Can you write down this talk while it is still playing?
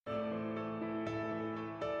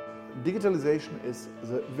Digitalization is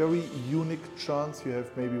the very unique chance you have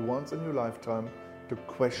maybe once in your lifetime to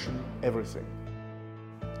question everything.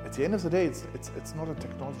 At the end of the day, it's not a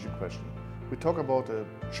technology question. We talk about a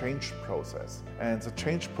change process, and the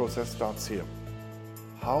change process starts here.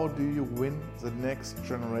 How do you win the next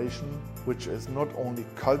generation, which is not only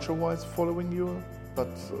culture-wise following you, but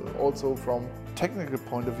also from technical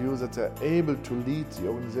point of view that they're able to lead the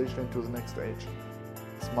organization into the next stage.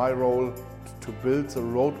 It's my role to build the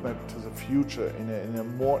roadmap to the future in a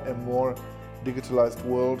more and more digitalized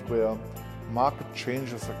world where market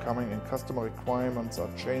changes are coming and customer requirements are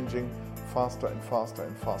changing faster and faster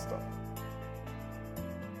and faster.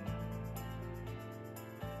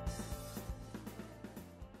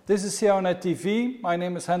 This is CIONet TV. My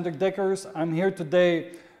name is Hendrik Dekkers. I'm here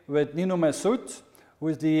today with Nino Messoud, who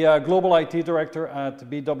is the Global IT Director at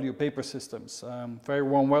BW Paper Systems. Very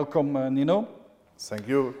warm welcome, Nino. Thank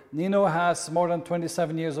you. Nino has more than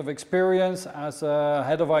 27 years of experience as a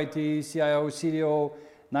head of IT, CIO, CDO,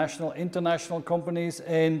 national, international companies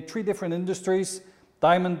in 3 different industries: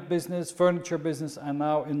 diamond business, furniture business, and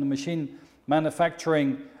now in the machine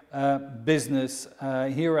manufacturing business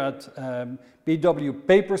here at BW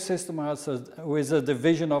Paper Systems, who is a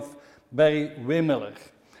division of Barry Wehmiller.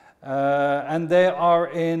 And they are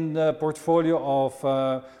in the portfolio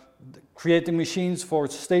of creating machines for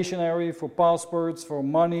stationery, for passports, for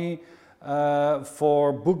money,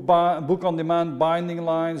 for book on demand, binding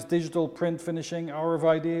lines, digital print finishing,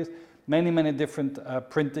 RFIDs, many different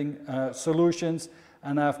printing solutions,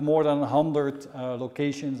 and have more than 100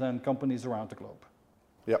 locations and companies around the globe.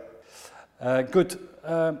 Yeah. Good.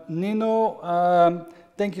 Nino,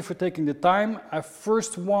 thank you for taking the time. I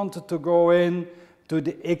first wanted to go in to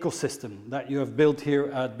the ecosystem that you have built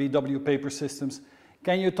here at BW Paper Systems.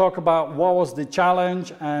 Can you talk about what was the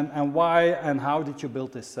challenge and why and how did you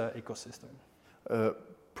build this ecosystem?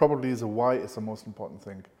 Probably the why is the most important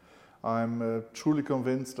thing. I'm truly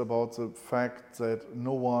convinced about the fact that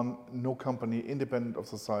no company, independent of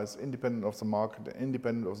the size, independent of the market,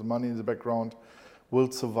 independent of the money in the background, will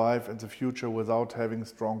survive in the future without having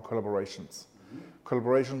strong collaborations.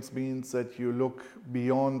 Collaborations means that you look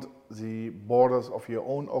beyond the borders of your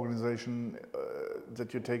own organization,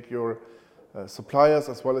 that you take your suppliers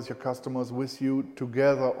as well as your customers with you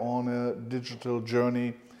together on a digital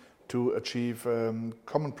journey to achieve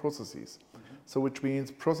common processes. So which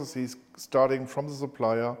means processes starting from the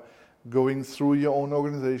supplier, going through your own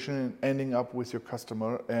organization and ending up with your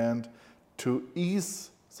customer, and to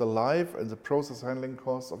ease the life and the process handling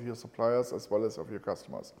costs of your suppliers as well as of your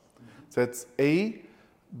customers. That's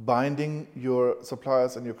binding your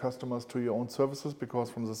suppliers and your customers to your own services, because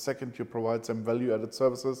from the second you provide them value-added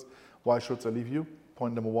services, why should they leave you?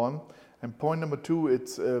 Point number 1. And point number 2,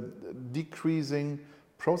 it's decreasing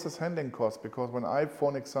process handling costs, because when I, for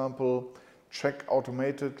an example, check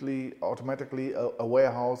automatically a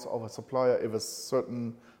warehouse of a supplier if a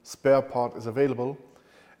certain spare part is available,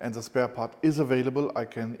 and the spare part is available, I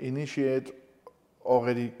can initiate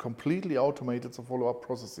already completely automated the follow-up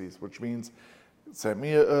processes, which means send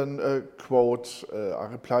me a quote, I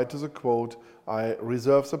reply to the quote, I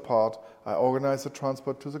reserve the part, I organize the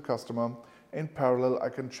transport to the customer. In parallel, I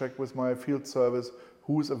can check with my field service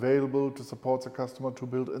who is available to support the customer to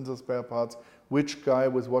build in the spare parts, which guy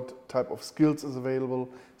with what type of skills is available.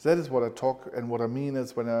 That is what I talk, and what I mean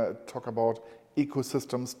is when I talk about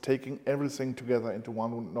ecosystems, taking everything together into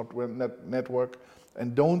one network,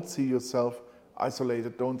 and don't see yourself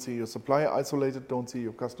isolated, don't see your supplier isolated, don't see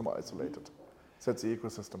your customer isolated. That's the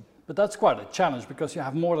ecosystem. But that's quite a challenge, because you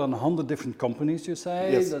have more than 100 different companies, you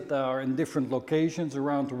say, yes, that are in different locations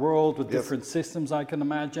around the world with yes, different systems, I can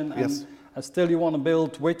imagine. And, yes, and still you want to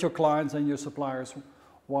build with your clients and your suppliers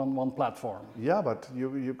one platform. Yeah, but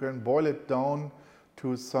you can boil it down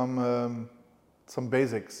to some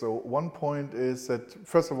basics. So one point is that,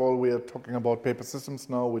 first of all, we are talking about Paper Systems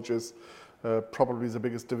now, which is probably the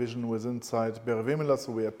biggest division within inside Barry Wehmiller,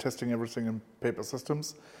 so we are testing everything in Paper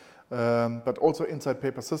Systems. But also inside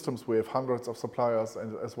Paper Systems, we have hundreds of suppliers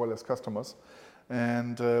and as well as customers.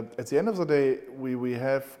 And at the end of the day, we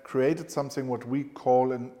have created something what we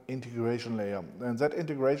call an integration layer. And that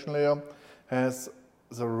integration layer has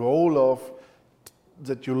the role of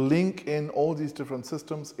that you link in all these different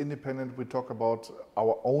systems independent. We talk about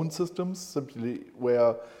our own systems, simply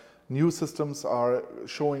where new systems are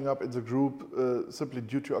showing up in the group simply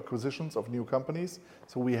due to acquisitions of new companies.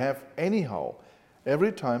 So we have anyhow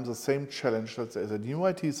every time the same challenge, that there's a new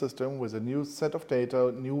IT system with a new set of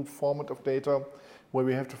data, new format of data, where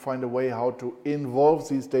we have to find a way how to involve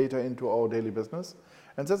these data into our daily business.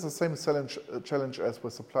 And that's the same challenge as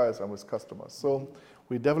with suppliers and with customers. So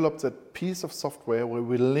we developed that piece of software where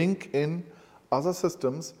we link in other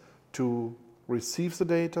systems to receive the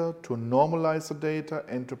data, to normalize the data,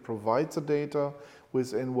 and to provide the data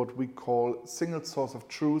within what we call single source of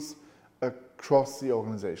truth across the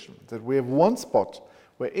organization. That we have one spot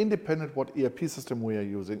where independent what ERP system we are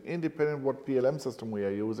using, independent what PLM system we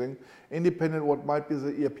are using, independent what might be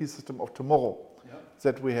the ERP system of tomorrow,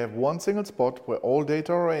 that we have one single spot where all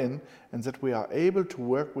data are in, and that we are able to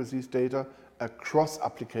work with these data across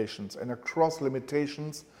applications and across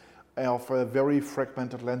limitations of a very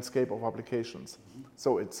fragmented landscape of applications.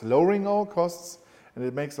 So it's lowering our costs, and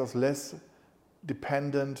it makes us less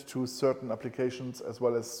dependent to certain applications as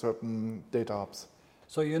well as certain data hubs.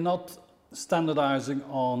 So you're not standardizing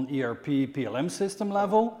on ERP, PLM system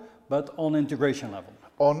level, but on integration level?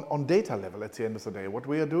 On data level at the end of the day. What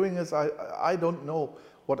we are doing is, I don't know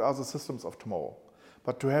what are the systems of tomorrow,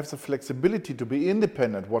 but to have the flexibility to be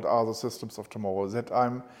independent, what are the systems of tomorrow, that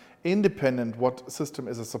I'm independent what system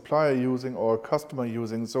is a supplier using or a customer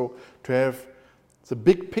using. So to have the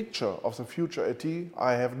big picture of the future IT,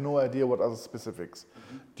 I have no idea what are the specifics.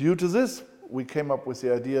 Due to this, we came up with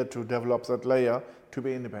the idea to develop that layer to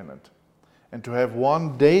be independent and to have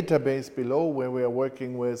one database below where we are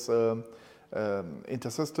working with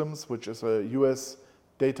InterSystems, which is a US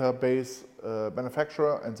database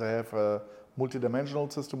manufacturer, and they have a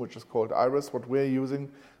multidimensional system which is called IRIS, what we're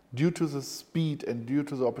using due to the speed and due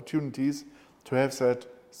to the opportunities to have that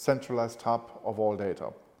centralized hub of all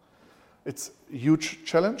data. It's a huge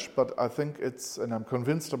challenge, but I think and I'm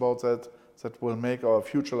convinced about that will make our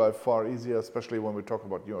future life far easier, especially when we talk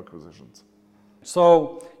about new acquisitions.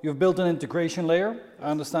 So you've built an integration layer. I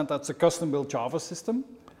understand that's a custom-built Java system.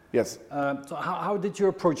 Yes. So how did you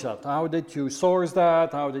approach that? How did you source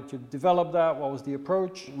that? How did you develop that? What was the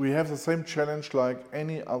approach? We have the same challenge like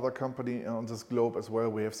any other company on this globe as well.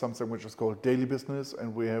 We have something which is called daily business,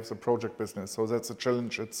 and we have the project business. So that's a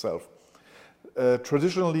challenge itself.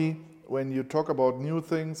 Traditionally, when you talk about new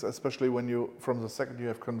things, especially from the second you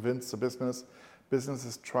have convinced the business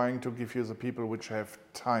is trying to give you the people which have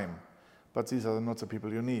time. But these are not the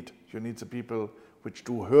people you need. You need the people which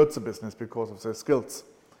do hurt the business because of their skills,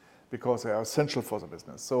 because they are essential for the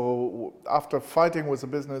business. So after fighting with the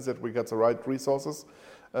business that we got the right resources,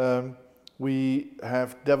 we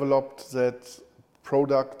have developed that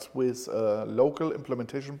product with a local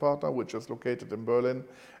implementation partner, which is located in Berlin,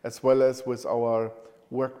 as well as with our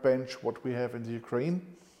workbench, what we have in the Ukraine.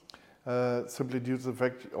 Simply due to the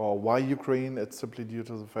fact, or why Ukraine, it's simply due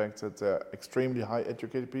to the fact that they're extremely high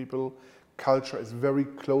educated people. Culture is very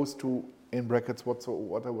close to, in brackets,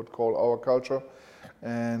 what I would call our culture.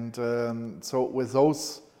 And so with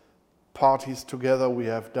those parties together, we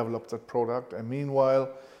have developed that product. And meanwhile,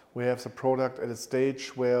 we have the product at a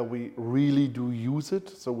stage where we really do use it.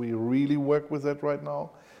 So we really work with that right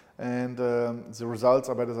now. And the results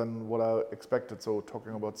are better than what I expected. So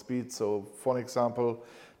talking about speed. So for an example,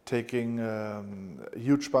 taking a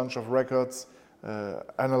huge bunch of records,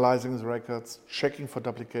 analyzing the records, checking for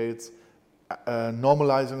duplicates,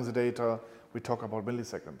 normalizing the data, we talk about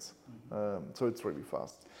milliseconds. So it's really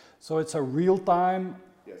fast. So it's a real-time,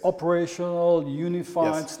 operational,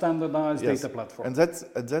 unified, standardized data platform. And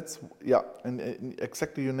that's yeah, and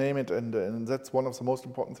exactly you name it, and that's one of the most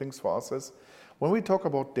important things for us is when we talk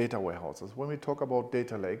about data warehouses, when we talk about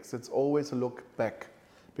data lakes, it's always a look back.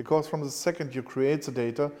 Because from the second you create the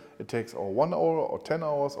data, it takes 1 hour or 10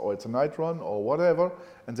 hours, or it's a night run or whatever,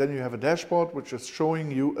 and then you have a dashboard which is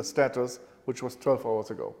showing you a status which was 12 hours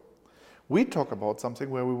ago. We talk about something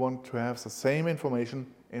where we want to have the same information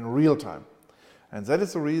in real time. And that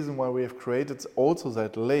is the reason why we have created also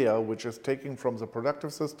that layer which is taking from the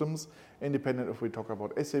productive systems, independent if we talk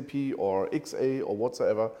about SAP or XA or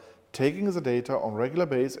whatsoever, taking the data on regular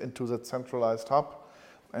basis into that centralized hub.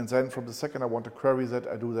 And then from the second I want to query that,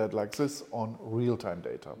 I do that like this on real-time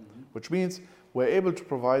data, which means we're able to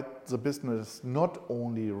provide the business not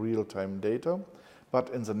only real-time data, but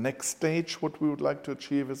in the next stage what we would like to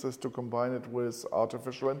achieve is to combine it with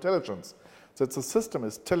artificial intelligence. That the system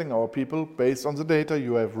is telling our people, based on the data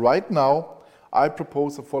you have right now, I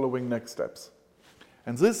propose the following next steps.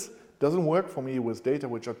 And this doesn't work for me with data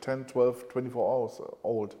which are 10, 12, 24 hours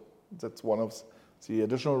old. That's one of the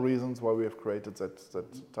additional reasons why we have created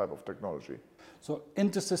that type of technology. So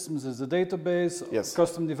InterSystems is the database, yes.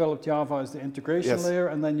 Custom developed Java is the integration layer,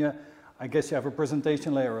 and then I guess you have a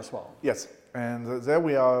presentation layer as well. Yes, and there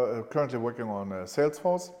we are currently working on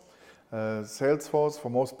Salesforce. Salesforce, for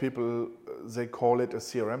most people, they call it a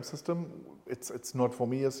CRM system. It's not for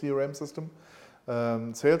me a CRM system.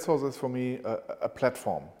 Salesforce is for me a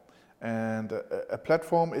platform. And a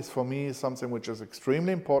platform is for me something which is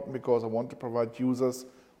extremely important because I want to provide users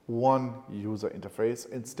one user interface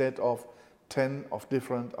instead of 10 of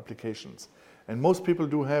different applications. And most people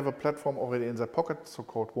do have a platform already in their pocket,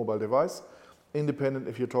 so-called mobile device. Independent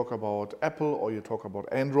if you talk about Apple or you talk about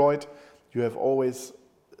Android, you have always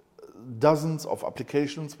dozens of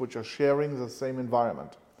applications which are sharing the same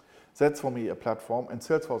environment. That's for me a platform, and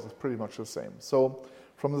Salesforce is pretty much the same. So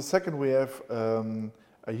from the second we have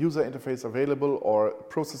a user interface available or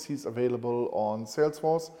processes available on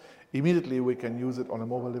Salesforce, immediately we can use it on a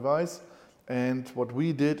mobile device. And what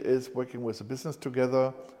we did is working with the business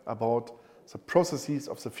together about the processes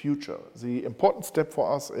of the future. The important step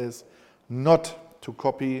for us is not to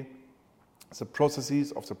copy the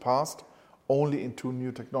processes of the past only into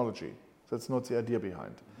new technology. That's not the idea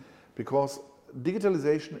behind. Because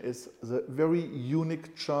digitalization is the very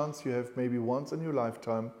unique chance you have maybe once in your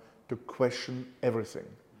lifetime to question everything,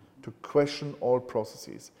 to question all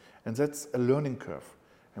processes. And that's a learning curve.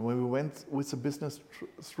 And when we went with the business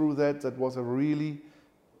through that, that was a really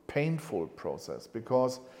painful process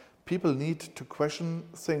because people need to question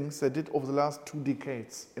things they did over the last 2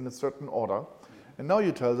 decades in a certain order. And now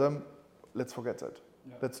you tell them, let's forget that.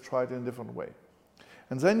 Yeah. Let's try it in a different way.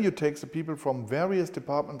 And then you take the people from various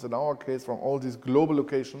departments, in our case, from all these global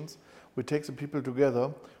locations. We take the people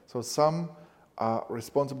together. So some are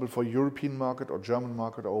responsible for European market or German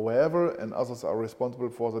market or wherever, and others are responsible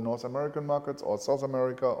for the North American markets or South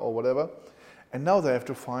America or whatever. And now they have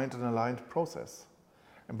to find an aligned process.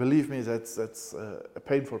 And believe me, that's a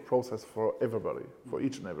painful process for everybody, for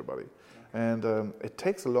each and everybody. And it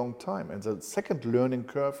takes a long time. And the second learning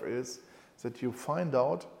curve is that you find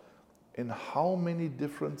out in how many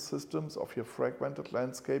different systems of your fragmented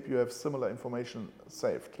landscape you have similar information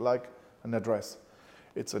saved, like an address.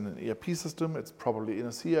 It's in an ERP system, it's probably in a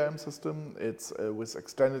CRM system, it's with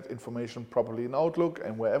extended information probably in Outlook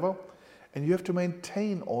and wherever. And you have to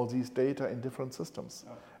maintain all these data in different systems.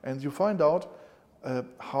 Yeah. And you find out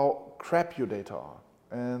how crap your data are.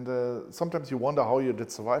 And sometimes you wonder how you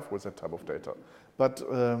did survive with that type of data. But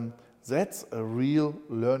that's a real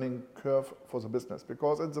learning curve for the business,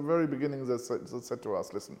 because at the very beginning they said to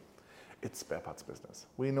us, listen, it's spare parts business.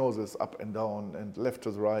 We know this up and down and left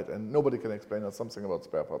to the right, and nobody can explain us something about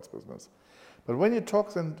spare parts business. But when you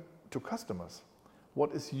talk then to customers,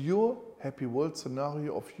 what is your happy world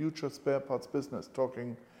scenario of future spare parts business?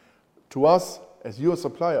 Talking to us as your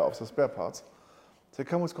supplier of the spare parts, they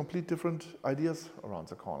come with complete different ideas around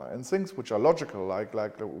the corner, and things which are logical, like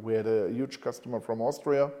we had a huge customer from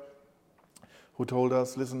Austria who told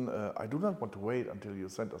us, listen, I do not want to wait until you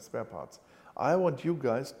send us spare parts. I want you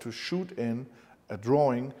guys to shoot in a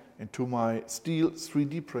drawing into my steel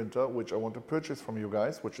 3D printer, which I want to purchase from you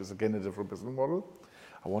guys, which is again a different business model.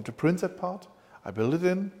 I want to print that part, I build it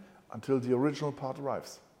in until the original part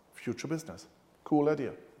arrives. Future business. Cool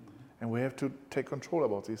idea. And we have to take control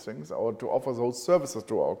about these things or to offer those services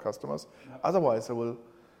to our customers. Yeah. Otherwise,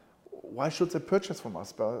 why should they purchase from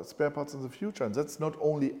us spare parts in the future? And that's not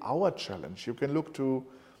only our challenge. You can look to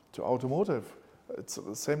automotive. It's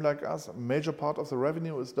the same like us. A major part of the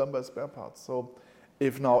revenue is done by spare parts. So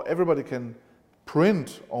if now everybody can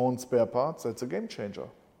print own spare parts, that's a game changer.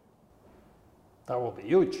 That will be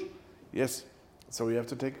huge. Yes. So we have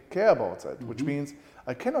to take care about that, which means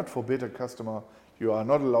I cannot forbid a customer, you are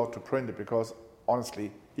not allowed to print it, because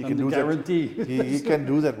honestly, he can do that. He can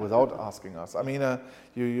do that without asking us. I mean,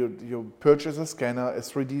 you purchase a scanner, a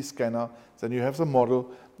 3D scanner, then you have the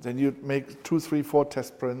model, then you make 2, 3, 4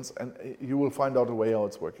 test prints, and you will find out a way how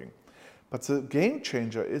it's working. But the game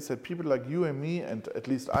changer is that people like you and me, and at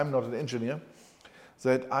least I'm not an engineer,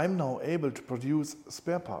 that I'm now able to produce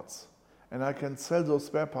spare parts. And I can sell those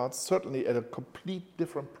spare parts certainly at a complete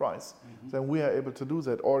different price than we are able to do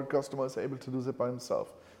that, or customers are able to do that by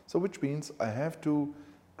themselves. So which means I have to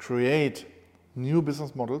create new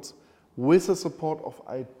business models with the support of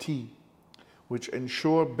IT, which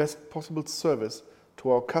ensure best possible service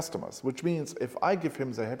to our customers. Which means if I give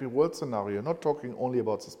him the happy world scenario, not talking only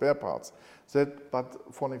about the spare parts, but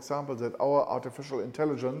for an example, that our artificial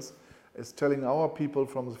intelligence is telling our people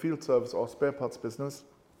from the field service or spare parts business,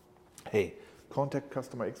 hey, contact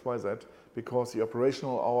customer XYZ because the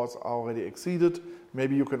operational hours are already exceeded.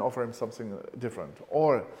 Maybe you can offer him something different.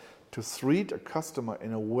 Or to treat a customer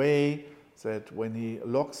in a way that when he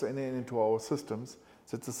logs into our systems,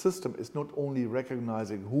 that the system is not only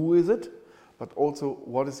recognizing who is it, but also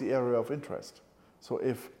what is the area of interest. So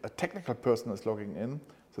if a technical person is logging in,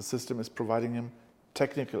 the system is providing him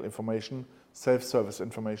technical information, self-service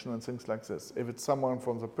information and things like this. If it's someone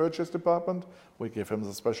from the purchase department, we give him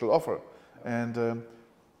the special offer. And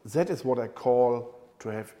that is what I call to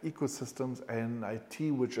have ecosystems and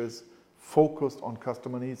IT which is focused on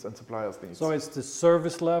customer needs and suppliers' needs. So it's the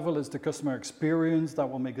service level, it's the customer experience that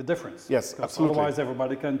will make a difference. Yes, Because absolutely. otherwise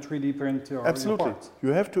everybody can 3D print your parts. You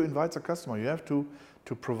have to invite the customer. You have to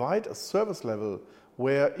provide a service level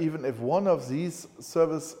where even if one of these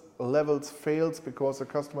service levels fails because the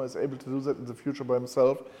customer is able to do that in the future by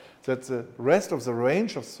himself, that the rest of the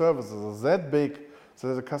range of services is that big so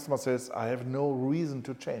that the customer says, I have no reason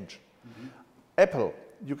to change. Mm-hmm. Apple,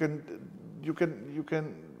 you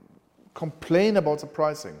can complain about the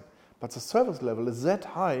pricing, but the service level is that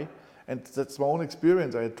high, and that's my own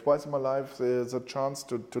experience. I had twice in my life the chance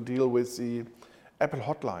to deal with the Apple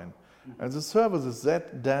hotline. Mm-hmm. And the service is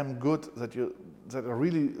that damn good that I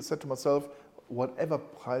really said to myself, whatever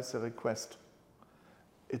price they request,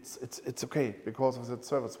 it's okay because of that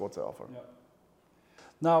service what they offer. Yeah.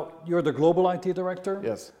 Now, you're the global IT director.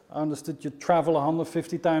 Yes. I understood you travel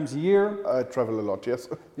 150 times a year. I travel a lot, yes.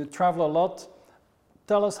 You travel a lot.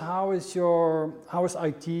 Tell us, how is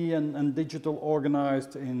IT and digital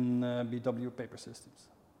organized in BW Paper Systems?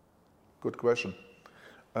 Good question.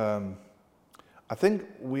 I think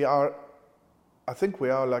we are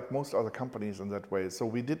like most other companies in that way.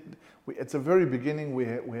 So at the very beginning we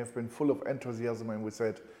have been full of enthusiasm, and we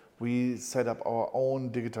said we set up our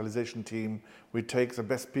own digitalization team. We take the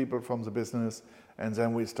best people from the business, and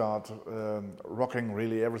then we start rocking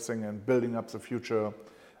really everything and building up the future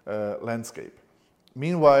landscape.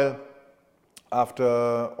 Meanwhile, after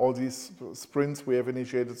all these sprints we have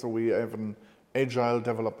initiated, so we have an agile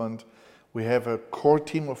development. We have a core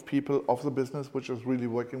team of people of the business which is really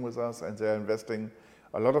working with us, and they're investing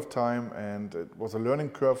a lot of time, and it was a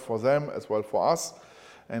learning curve for them as well for us.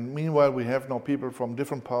 And meanwhile, we have now people from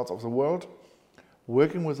different parts of the world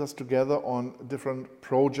working with us together on different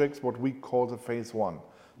projects, what we call the phase one.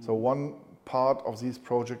 Mm-hmm. So one part of these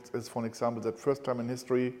projects is, for example, that first time in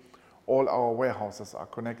history, all our warehouses are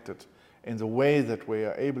connected in the way that we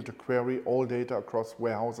are able to query all data across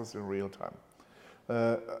warehouses in real time.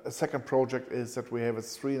 A second project is that we have a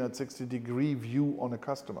 360-degree view on a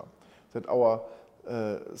customer, that our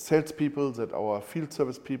salespeople, that our field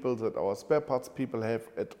service people, that our spare parts people have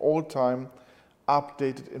at all time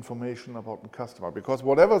updated information about the customer. Because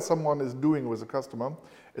whatever someone is doing with a customer,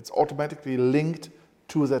 it's automatically linked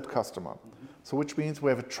to that customer. Mm-hmm. So which means we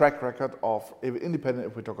have a track record of, independent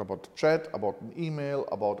if we talk about the chat, about an email,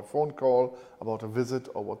 about a phone call, about a visit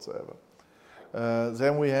or whatsoever.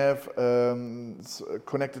 Then we have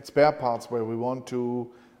connected spare parts where we want to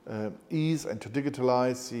ease and to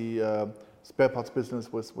digitalize the spare parts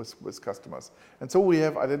business with customers. And so we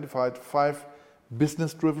have identified 5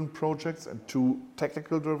 business-driven projects and 2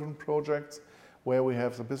 technical-driven projects where we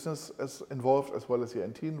have the business as involved as well as the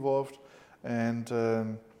IT involved. And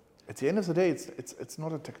at the end of the day, it's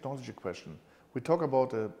not a technology question. We talk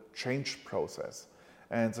about a change process,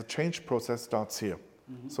 and the change process starts here.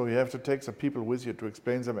 Mm-hmm. So you have to take the people with you to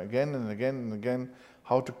explain them again and again and again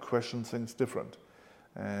how to question things different.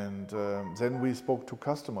 And then we spoke to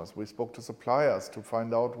customers, we spoke to suppliers to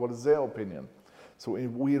find out what is their opinion. So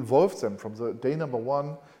we involved them from the day number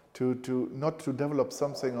one to not to develop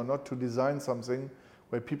something or not to design something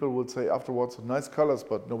where people would say afterwards, nice colors,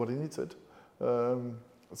 but nobody needs it.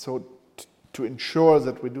 So to ensure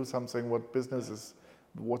that we do something what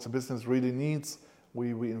the business really needs,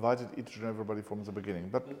 we invited each and everybody from the beginning.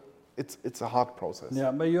 But it's a hard process.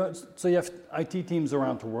 Yeah, but you have IT teams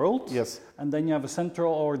around the world. Yes. And then you have a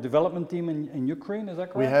central or development team in Ukraine, is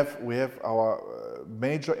that correct? We have our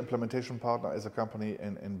major implementation partner is a company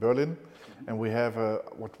in Berlin. Mm-hmm. And we have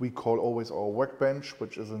what we call always our workbench,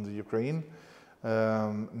 which is in the Ukraine.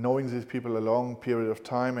 Knowing these people a long period of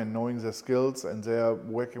time and knowing their skills, and they are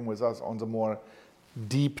working with us on the more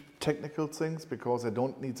deep technical things because they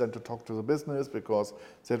don't need them to talk to the business, because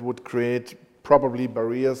that would create probably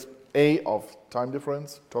barriers, A, of time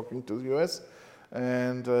difference talking to the US,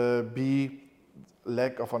 and B,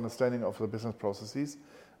 lack of understanding of the business processes.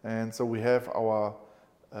 And so we have our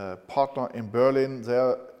partner in Berlin. They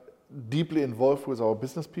are deeply involved with our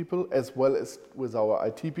business people as well as with our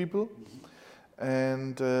IT people. Mm-hmm.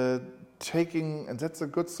 And and that's a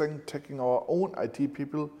good thing, taking our own IT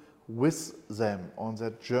people with them on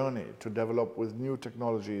that journey to develop with new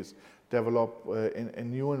technologies, develop in a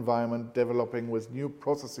new environment, developing with new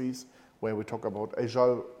processes, where we talk about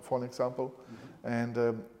Agile, for example. Mm-hmm.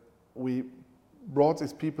 And we brought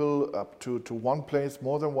these people up to one place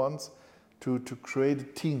more than once to create a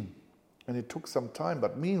team. And it took some time,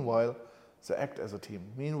 but meanwhile, they act as a team.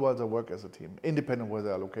 Meanwhile, they work as a team, independent where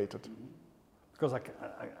they are located. Mm-hmm. Because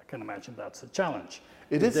I can imagine that's a challenge.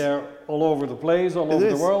 It is. They're all over the place, all over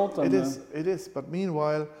the world. And it is. But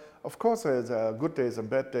meanwhile, of course, there are good days and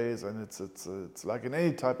bad days, and it's like in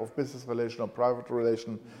any type of business relation or private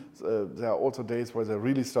relation. There are also days where they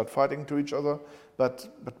really start fighting to each other. But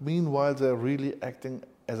meanwhile, they're really acting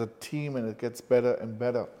as a team, and it gets better and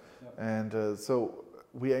better. Yeah. And so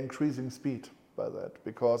we are increasing speed by that,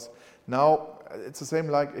 because now it's the same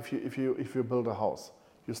like if you build a house,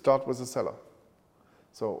 you start with a cellar.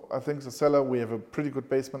 So I think the cellar, we have a pretty good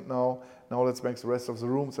basement now. Now let's make the rest of the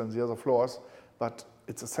rooms and the other floors. But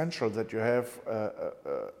it's essential that you have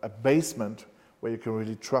a basement where you can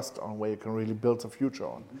really trust on, where you can really build the future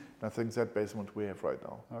on. And I think that basement we have right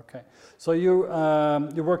now. Okay. So you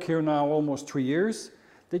work here now almost 3 years.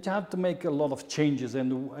 Did you have to make a lot of changes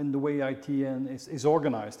in the way IT is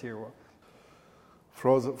organized here?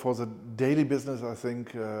 For the daily business, I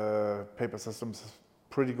think Paper Systems is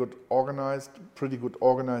pretty good organized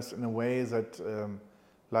in a way that,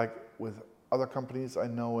 like with other companies I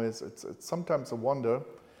know, it's sometimes a wonder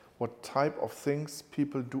what type of things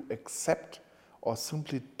people do accept or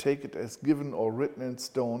simply take it as given or written in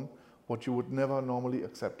stone, what you would never normally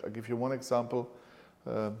accept. I'll give you one example.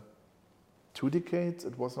 2 decades,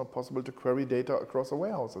 it was not possible to query data across the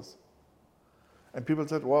warehouses. And people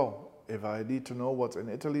said, well, if I need to know what's in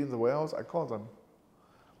Italy in the warehouse, I call them.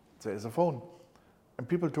 There is a phone. And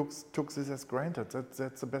people took this as granted.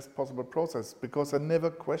 That's the best possible process, because I never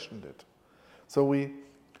questioned it. So we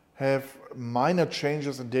have minor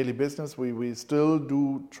changes in daily business. We still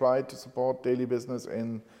do try to support daily business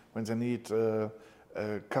when they need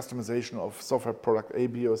customization of software product A,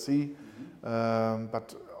 B, or C.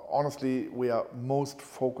 But honestly, we are most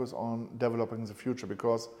focused on developing the future,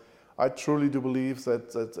 because I truly do believe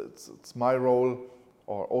that it's my role,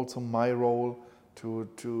 or also my role, to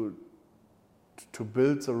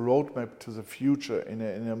build the roadmap to the future in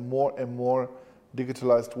a more and more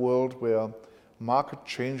digitalized world, where market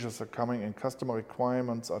changes are coming and customer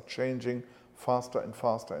requirements are changing faster and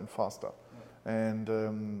faster and faster. Yeah.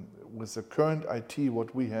 And with the current IT,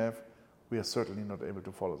 what we have, we are certainly not able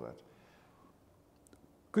to follow that.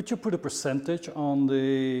 Could you put a percentage on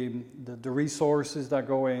the resources that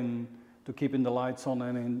go in to keeping the lights on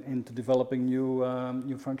and into developing new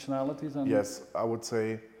functionalities? Yes, I would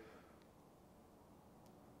say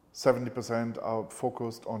 70% are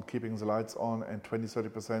focused on keeping the lights on, and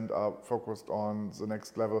 20-30% are focused on the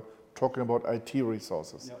next level, talking about IT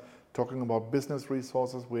resources. Yep. Talking about business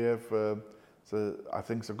resources, we have I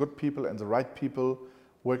think the good people and the right people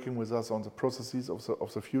working with us on the processes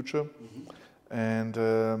of the future. Mm-hmm.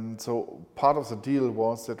 And so part of the deal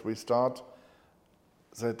was that we start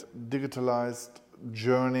that digitalized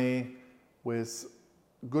journey with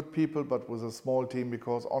good people, but with a small team,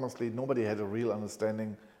 because honestly, nobody had a real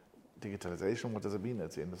understanding. Digitalization, what does it mean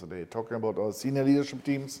at the end of the day? Talking about our senior leadership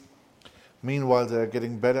teams. Meanwhile, they're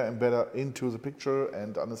getting better and better into the picture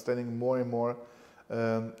and understanding more and more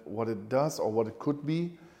what it does or what it could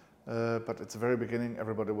be. But at the very beginning,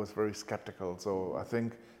 everybody was very skeptical. So I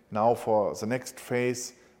think now for the next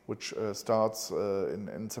phase, which starts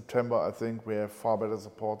in September, I think we have far better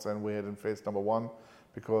support than we had in phase number 1,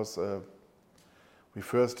 because we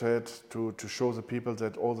first had to show the people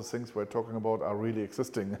that all the things we're talking about are really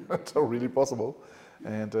existing, are really possible.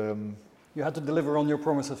 And you had to deliver on your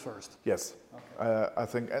promises first. Yes, okay. I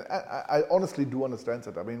think, and I honestly do understand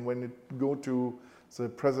that. I mean, when you go to the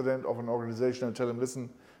president of an organization and tell him, listen,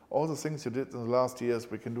 all the things you did in the last years,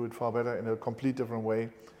 we can do it far better in a complete different way,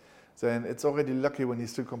 then it's already lucky when he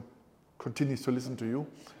still continues to listen to you.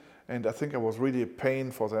 And I think I was really a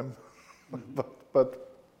pain for them,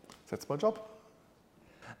 but that's my job.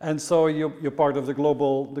 And so you're part of the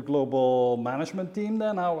global management team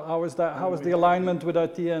then? How is that? How is the alignment with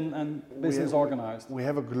IT and business organized? We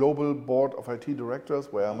have a global board of IT directors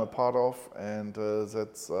where I'm a part of, and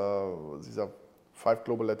these are 5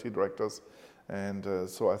 global IT directors. And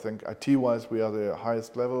so I think IT-wise we are the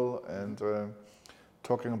highest level, and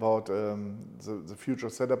talking about the future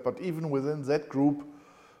setup. But even within that group,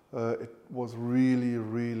 it was really,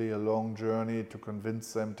 really a long journey to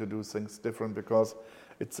convince them to do things different, because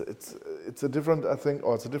it's a different, I think,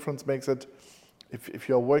 or the difference makes it, if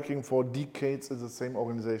you're working for decades in the same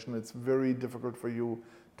organization, it's very difficult for you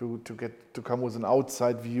to come with an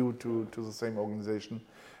outside view to the same organization.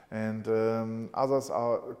 And others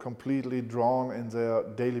are completely drawn in their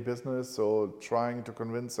daily business, so trying to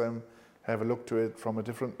convince them, have a look to it from a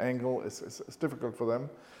different angle is difficult for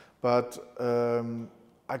them. But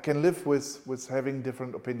I can live with having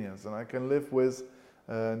different opinions, and I can live with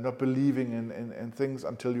not believing in things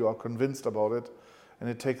until you are convinced about it, and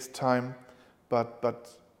it takes time. But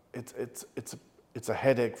it's a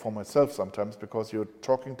headache for myself sometimes, because you're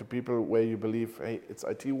talking to people where you believe, hey, it's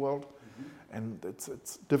IT world, and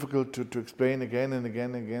it's difficult to explain again and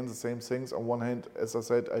again and again the same things. On one hand, as I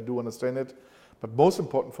said, I do understand it, but most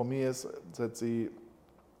important for me is that the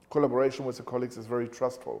collaboration with the colleagues is very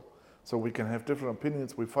trustful. So we can have different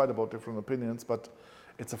opinions, we fight about different opinions, but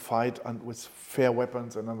it's a fight and with fair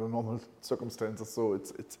weapons and under normal circumstances, so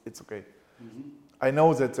it's okay. I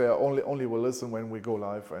know that they only will listen when we go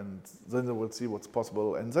live, and then they will see what's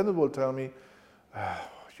possible, and then it will tell me,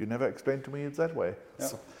 you never explained to me it that way. Yeah.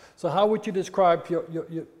 So how would you describe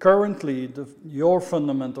your currently your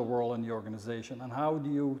fundamental role in the organization, and how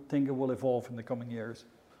do you think it will evolve in the coming years?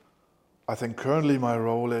 I think currently my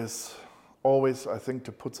role is always, I think,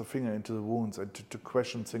 to put the finger into the wounds and to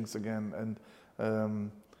question things again. And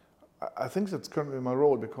I think that's currently my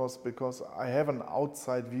role, because I have an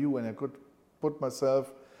outside view, and I could put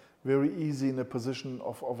myself very easy in a position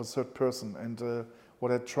of a third person. And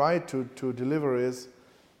what I try to deliver is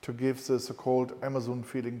to give the so-called Amazon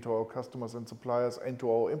feeling to our customers and suppliers and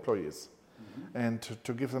to our employees, and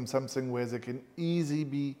to give them something where they can easily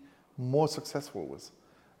be more successful with.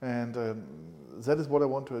 And that is what I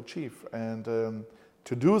want to achieve. And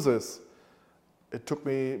to do this, it took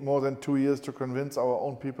me more than 2 years to convince our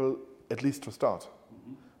own people, at least to start.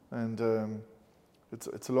 And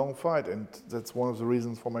it's a long fight, and that's one of the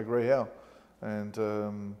reasons for my gray hair. And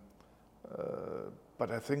but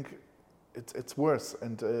I think it's worse,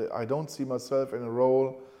 and I don't see myself in a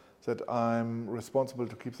role that I'm responsible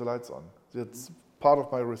to keep the lights on. It's part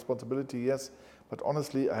of my responsibility, yes, but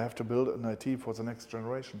honestly, I have to build an IT for the next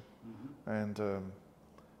generation. And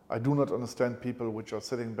I do not understand people which are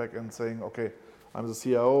sitting back and saying, okay, I'm the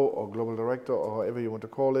CIO or global director or however you want to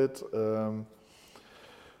call it.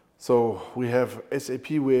 So we have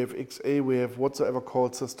SAP, we have XA, we have whatsoever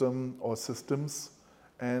called system or systems,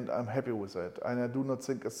 and I'm happy with that. And I do not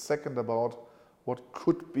think a second about what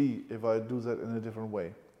could be if I do that in a different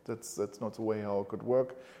way. That's not the way how it could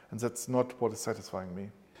work, and that's not what is satisfying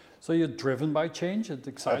me. So you're driven by change? It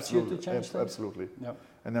excites you to change things? Absolutely. Yeah.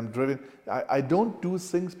 And I'm driven. I don't do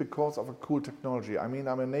things because of a cool technology. I mean,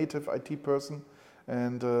 I'm a native IT person,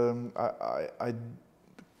 and of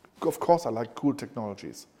course I like cool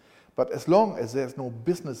technologies. But as long as there's no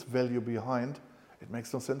business value behind, it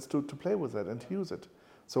makes no sense to play with that and to use it.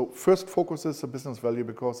 So first focus is the business value,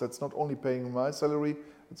 because that's not only paying my salary,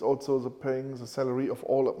 it's also paying the salary of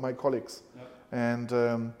all of my colleagues. Yep. And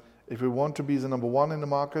if we want to be the number one in the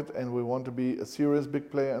market, and we want to be a serious big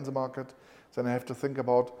player in the market, then I have to think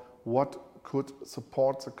about what could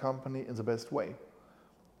support the company in the best way.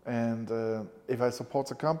 And if I support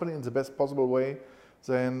the company in the best possible way,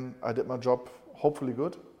 then I did my job hopefully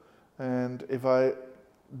good. And if I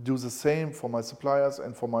do the same for my suppliers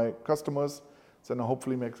and for my customers, then I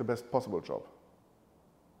hopefully make the best possible job.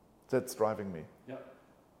 That's driving me. Yeah.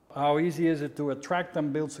 How easy is it to attract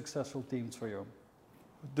and build successful teams for you?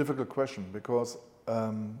 Difficult question, because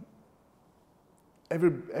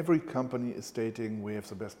every company is stating we have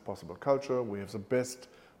the best possible culture, we have the best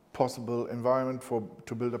possible environment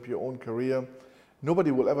to build up your own career. Nobody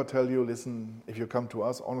will ever tell you, listen, if you come to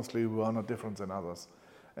us, honestly, we are not different than others.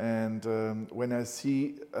 And when I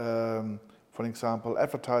see, for example,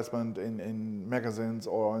 advertisement in magazines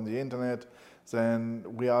or on the internet, then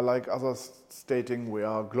we are like others stating we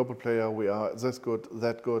are a global player, we are this good,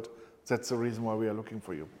 that good. That's the reason why we are looking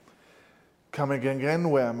for you. Coming again,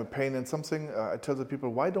 where I'm a pain in something, I tell the people,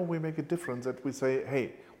 why don't we make it different? That we say,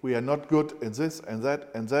 hey, we are not good in this and that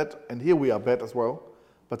and that, and here we are bad as well,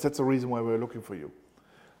 but that's the reason why we're looking for you.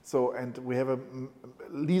 So, and we have a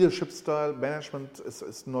leadership style. Management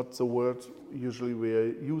is not the word usually we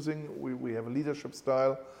are using. We have a leadership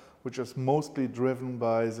style which is mostly driven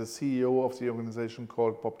by the CEO of the organization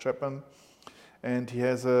called Bob Chapman. And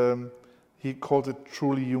he calls it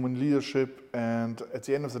truly human leadership. And at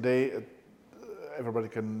the end of the day, everybody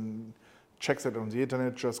can check that on the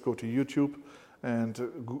internet. Just go to YouTube and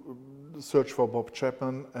search for Bob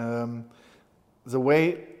Chapman. The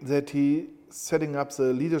way that he setting up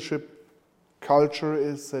the leadership culture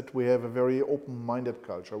is that we have a very open-minded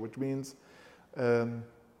culture, which means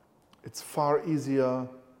it's far easier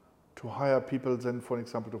to hire people than, for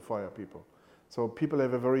example, to fire people. So people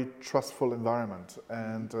have a very trustful environment.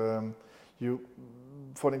 And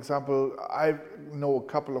for example, I know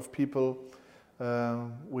a couple of people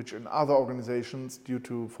which in other organizations, due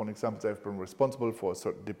to, for example, they've been responsible for a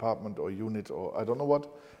certain department or unit or I don't know what,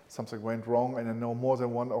 something went wrong, and I know more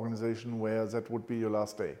than one organization where that would be your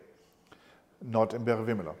last day. Not in Barry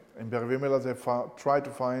Wimmeler. In Barry Wimmeler, they try to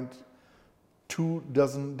find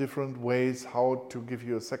 24 different ways how to give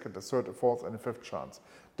you a second, a third, a fourth, and a fifth chance.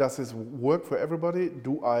 Does this work for everybody?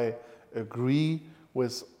 Do I agree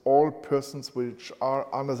with all persons which are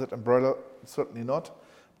under that umbrella? Certainly not.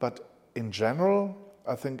 But in general,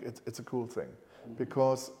 I think it's a cool thing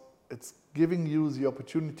because it's giving you the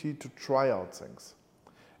opportunity to try out things.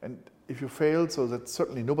 And if you fail, so that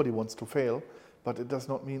certainly nobody wants to fail, but it does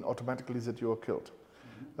not mean automatically that you are killed.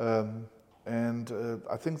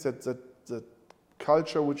 I think that the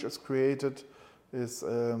culture which is created is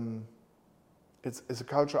it's a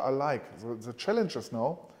culture I like. So the challenge is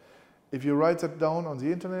now, if you write that down on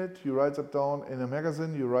the internet, you write that down in a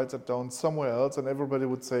magazine, you write that down somewhere else, and everybody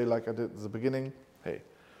would say, like I did at the beginning, hey,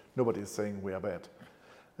 nobody is saying we are bad.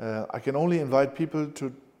 I can only invite people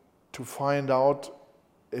to find out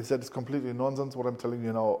if that is completely nonsense, what I'm telling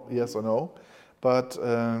you now, yes or no. But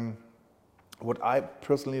what I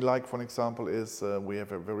personally like, for example, is we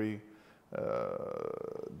have a very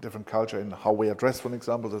different culture in how we are dressed, for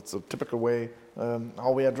example. That's a typical way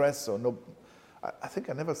how we are dressed. So no, I think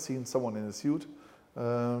I never seen someone in a suit,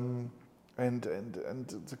 and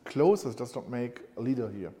the clothes does not make a leader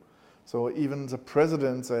here. So even the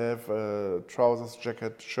presidents have trousers,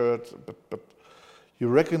 jacket, shirt, but you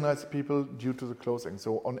recognize people due to the clothing.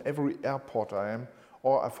 So on every airport I am,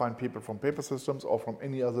 or I find people from paper systems or from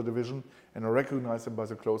any other division, and I recognize them by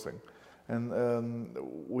the clothing. And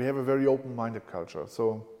we have a very open-minded culture.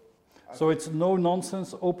 So it's no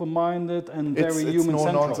nonsense, open-minded, and very human-centric. It's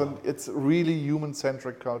no nonsense. It's really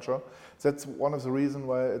human-centric culture. That's one of the reasons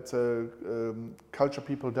why it's a culture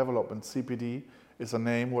people development. CPD is a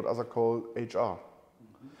name what others call HR.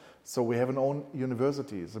 So we have an own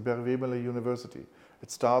university, the Barry Webele University.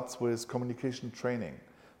 It starts with communication training,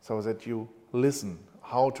 so that you listen,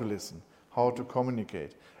 how to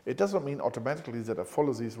communicate. It doesn't mean automatically that I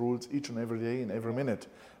follow these rules each and every day and every minute,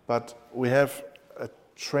 but we have a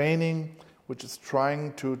training which is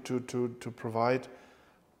trying to provide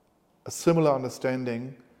a similar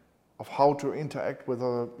understanding of how to interact with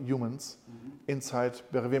other humans inside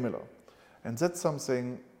Barry Webele. And that's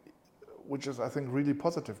something which is, I think, really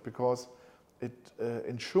positive because it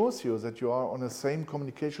ensures you that you are on the same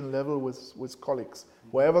communication level with colleagues,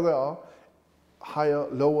 wherever they are, higher,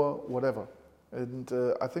 lower, whatever. And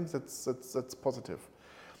I think that's positive.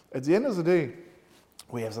 At the end of the day,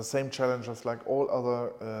 we have the same challenges like all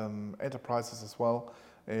other enterprises as well,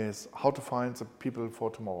 is how to find the people for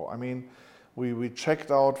tomorrow. I mean, we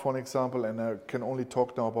checked out, for example, and I can only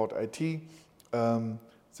talk now about IT,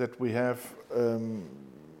 that we have an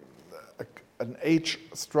age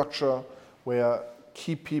structure where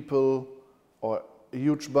key people or a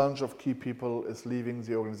huge bunch of key people is leaving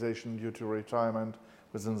the organization due to retirement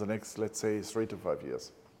within the next, let's say, 3 to 5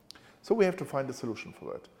 years. So we have to find a solution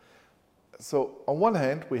for that. So on one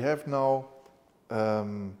hand, we have now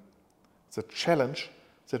the challenge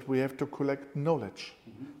that we have to collect knowledge.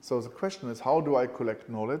 So the question is, how do I collect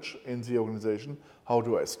knowledge in the organization? How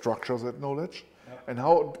do I structure that knowledge? And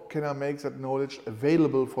how can I make that knowledge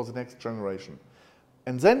available for the next generation?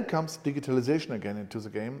 And then comes digitalization again into the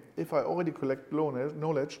game. If I already collect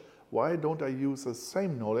knowledge, why don't I use the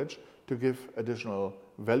same knowledge to give additional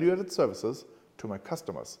value-added services to my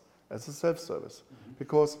customers as a self-service?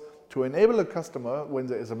 Because to enable a customer when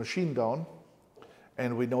there is a machine down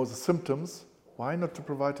and we know the symptoms, why not to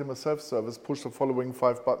provide him a self-service, push the following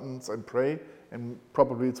 5 buttons and pray, and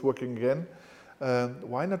probably it's working again.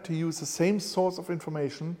 Why not to use the same source of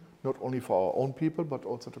information, not only for our own people, but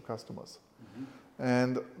also to customers?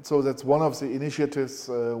 And so that's one of the initiatives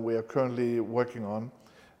we are currently working on,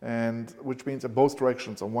 and which means in both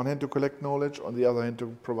directions. On one hand to collect knowledge, on the other hand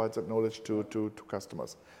to provide that knowledge to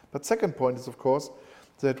customers. But second point is, of course,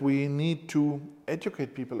 that we need to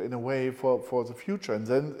educate people in a way for the future. And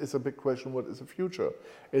then it's a big question, what is the future?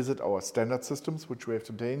 Is it our standard systems, which we have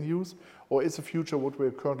today in use, or is the future what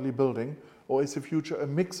we're currently building, or is the future a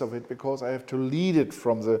mix of it, because I have to lead it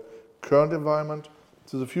from the current environment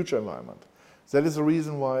to the future environment? That is the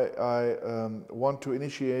reason why I want to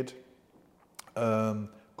initiate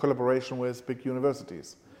collaboration with big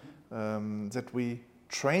universities, that we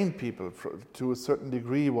train people to a certain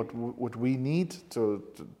degree what we need to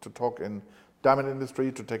talk in diamond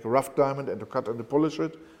industry, to take a rough diamond and to cut and to polish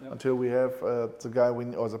it until we have the guy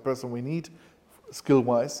or the person we need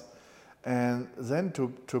skill-wise, and then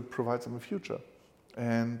to provide them a future.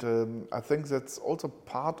 And I think that's also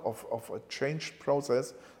part of a change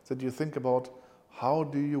process, that you think about how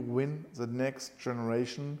do you win the next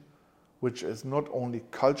generation, which is not only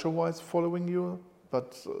culture-wise following you,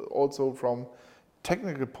 but also from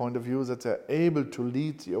technical point of view, that they're able to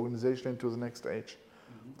lead the organization into the next stage.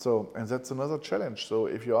 So, and that's another challenge. So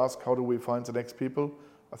if you ask how do we find the next people,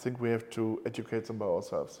 I think we have to educate them by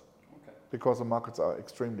ourselves. Okay. because the markets are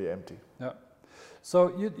extremely empty. Yeah.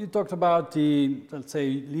 So you talked about the, let's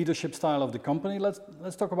say, leadership style of the company.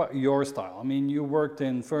 Let's talk about your style. I mean, you worked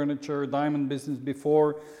in furniture, diamond business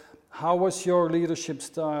before. How was your leadership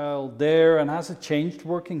style there, and has it changed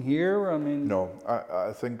working here? I mean, no,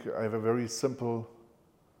 I think I have a very simple.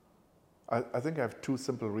 I think I have two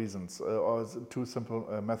simple reasons, or two simple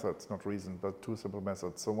methods, not reason, but two simple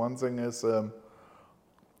methods. So one thing is,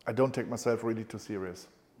 I don't take myself really too serious.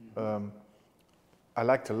 I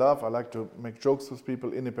like to laugh, I like to make jokes with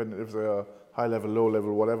people, independent if they are high level, low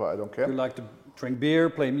level, whatever, I don't care. You like to drink beer,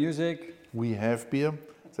 play music? We have beer,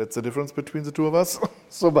 that's the difference between the two of us.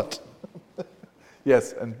 So, but,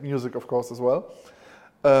 yes, and music of course as well.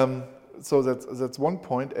 So that's one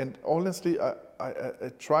point, and honestly, I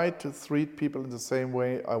try to treat people in the same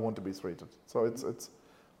way I want to be treated. So it's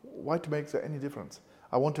why to make there any difference?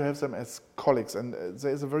 I want to have them as colleagues, and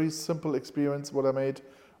there is a very simple experience what I made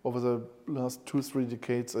over the last 2-3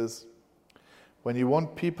 decades is when you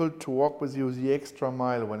want people to walk with you the extra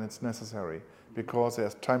mile when it's necessary, because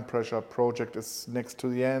there's time pressure, project is next to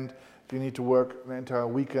the end, you need to work an entire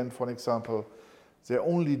weekend, for example, they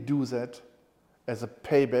only do that as a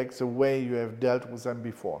payback the way you have dealt with them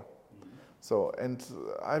before. So, and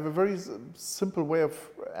I have a very simple way of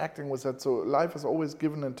acting with that. So life is always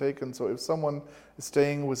given and taken. So if someone is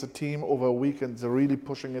staying with a team over a weekend, they're really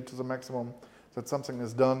pushing it to the maximum, that something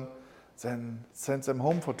is done, then send them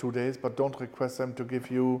home for 2 days, but don't request them to give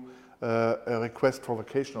you a request for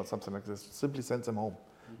vacation or something like this. Simply send them home.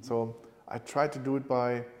 So I try to do it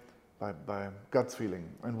by gut feeling.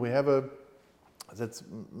 And we have that's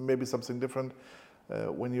maybe something different.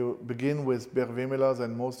 When you begin with Berg Wemela,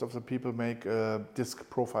 then most of the people make a disc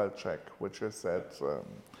profile check, which is that,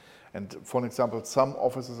 and for example, some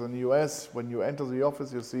offices in the US, when you enter the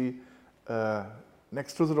office, you see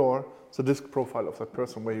next to the door, the disc profile of that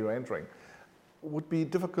person where you're entering. Would be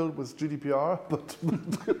difficult with GDPR,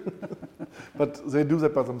 but they do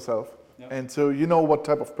that by themselves. Yep. And so you know what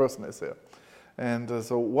type of person is there. And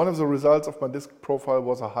so one of the results of my disc profile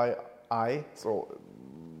was a high I, so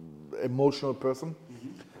emotional person,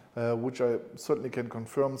 which I certainly can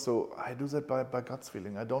confirm. So I do that by gut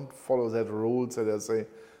feeling. I don't follow that rules that I say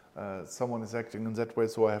someone is acting in that way,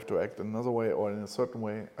 so I have to act in another way or in a certain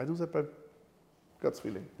way. I do that by gut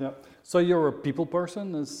feeling. Yeah. So you're a people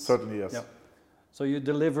person? Certainly, yes. Yeah. So you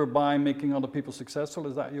deliver by making other people successful?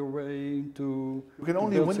 Is that your way to You can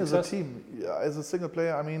only win success? As a team. As a single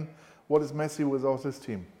player, I mean, what is Messi without his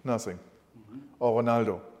team? Nothing. Or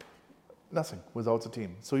Ronaldo? Nothing without the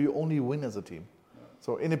team. So you only win as a team. Yeah.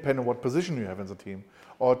 So independent of what position you have in the team.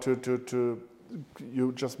 Or to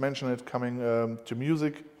you just mentioned it coming to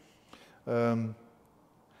music.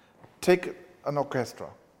 Take an orchestra.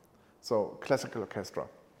 So classical orchestra.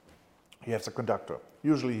 He has a conductor.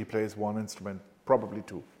 Usually he plays one instrument, probably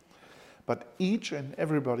two. But each and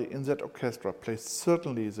everybody in that orchestra plays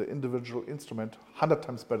certainly the individual instrument 100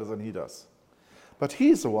 times better than he does. But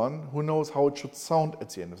he's the one who knows how it should sound at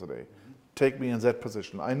the end of the day. Take me in that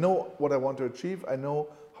position. I know what I want to achieve. I know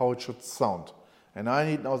how it should sound. And I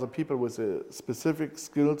need now the people with the specific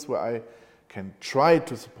skills where I can try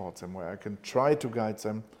to support them, where I can try to guide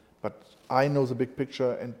them. But I know the big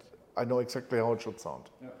picture and I know exactly how it should sound.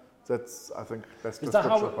 Yeah. That's, I think, that's the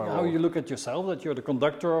description of my role. How you look at yourself, that you're the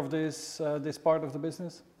conductor of this part of the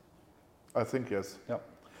business? I think yes. Yeah.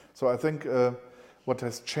 So I think what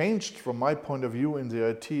has changed from my point of view in the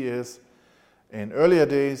IT is, in earlier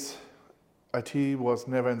days, IT was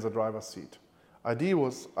never in the driver's seat. IT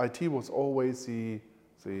was always the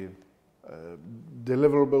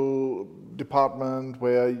deliverable department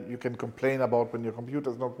where you can complain about when your computer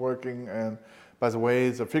is not working, and by the way,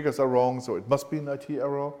 the figures are wrong, so it must be an IT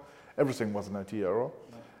error. Everything was an IT error.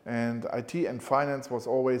 Yeah. And IT and finance was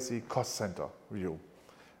always the cost center view.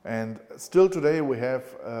 And still today we have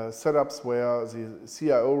setups where the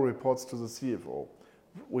CIO reports to the CFO,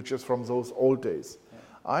 which is from those old days. Yeah.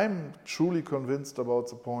 I'm truly convinced about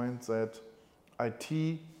the point that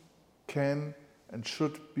IT can and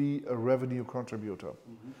should be a revenue contributor.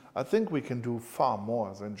 I think we can do far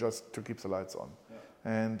more than just to keep the lights on. Yeah.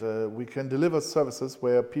 And we can deliver services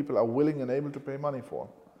where people are willing and able to pay money for.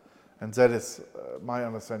 And that is my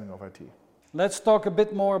understanding of IT. Let's talk a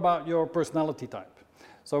bit more about your personality type.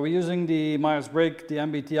 So we're using the Myers-Briggs, the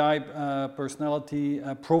MBTI personality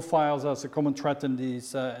profiles as a common thread in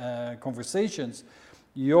these conversations.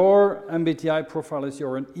 Your MBTI profile is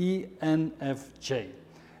you're an ENFJ.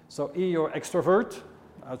 So E, you're extrovert,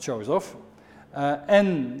 that shows off.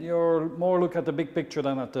 N, you're more look at the big picture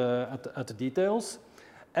than at the details.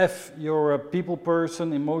 F, you're a people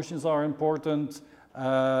person, emotions are important.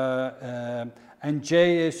 And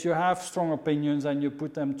J is you have strong opinions and you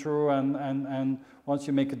put them through, and once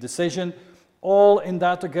you make a decision, all in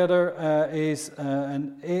that together is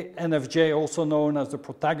an NFJ, also known as the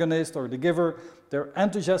protagonist or the giver. They're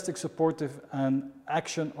enthusiastic, supportive, and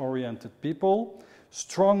action-oriented people.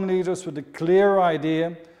 Strong leaders with a clear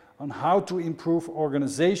idea on how to improve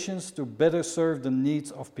organizations to better serve the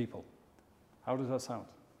needs of people. How does that sound?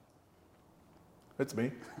 It's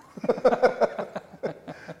me.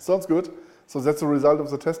 Sounds good. So that's the result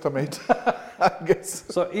of the test I made, I guess.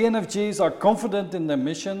 So ENFJs are confident in their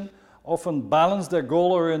mission, often balance their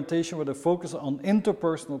goal orientation with a focus on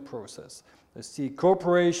interpersonal process. They see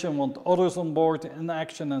cooperation, want others on board in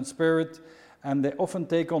action and spirit, and they often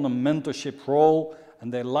take on a mentorship role,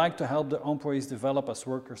 and they like to help their employees develop as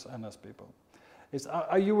workers and as people.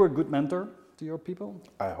 Are you a good mentor to your people?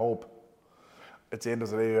 I hope. At the end of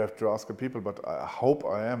the day, you have to ask the people, but I hope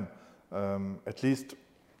I am. At least,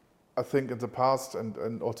 I think in the past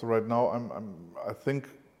and also right now, I think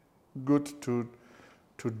good to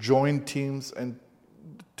join teams and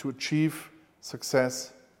to achieve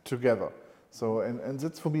success together. So and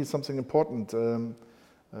that's for me something important.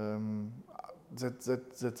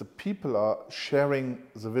 That the people are sharing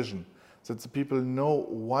the vision. That the people know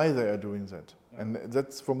why they are doing that, and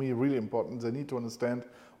that's for me really important. They need to understand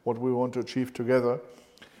what we want to achieve together,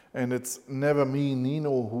 and it's never me,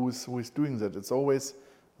 Nino, who's doing that. It's always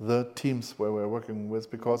the teams where we're working with,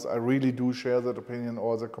 because I really do share that opinion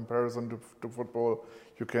or the comparison to football.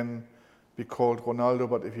 You can be called Ronaldo,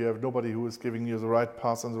 but if you have nobody who is giving you the right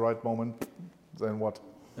pass in the right moment, then what?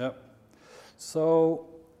 Yeah. So,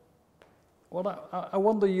 what I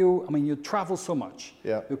wonder you travel so much.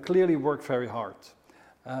 Yeah. You clearly work very hard.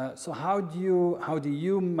 So how do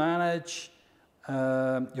you manage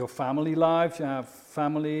your family life? You have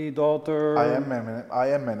family, daughter. I am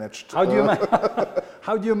managed. How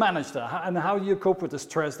do you manage that? And how do you cope with the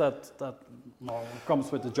stress that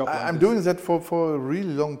comes with the job? I'm doing that for a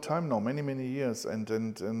really long time now, many years, and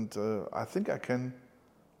I think I can.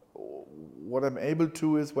 What I'm able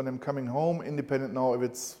to is when I'm coming home, independent now if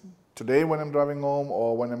it's today when I'm driving home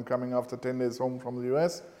or when I'm coming after 10 days home from the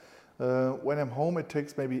US. When I'm home, it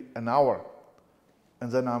takes maybe an hour,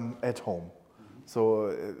 and then I'm at home.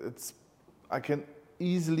 So I can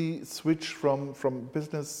easily switch from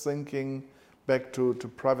business thinking back to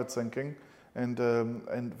private thinking,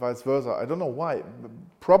 and vice versa. I don't know why.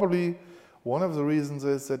 Probably one of the reasons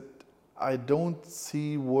is that I don't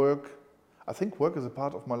see work. I think work is a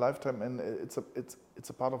part of my lifetime, and it's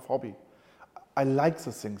a part of hobby. I like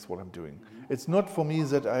the things what I'm doing. It's not for me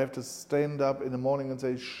that I have to stand up in the morning and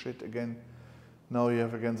say, shit, again, now you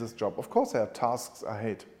have again this job. Of course there are tasks I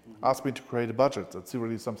hate. Ask me to create a budget, that's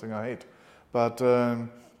really something I hate. But I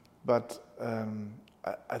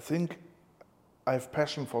think I have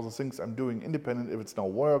passion for the things I'm doing, independent if it's now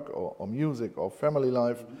work or music or family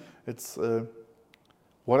life. It's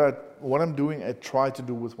what I'm doing, I try to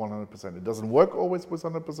do with 100%. It doesn't work always with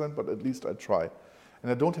 100%, but at least I try. And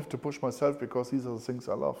I don't have to push myself because these are the things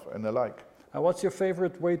I love and I like. What's your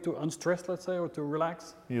favorite way to unstress, let's say, or to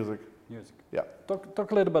relax? Music. Music. Yeah.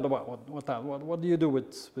 Talk a little bit about what do you do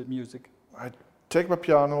with music? I take my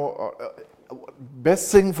piano.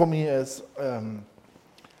 Best thing for me is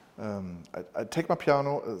I take my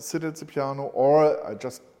piano, sit at the piano, or I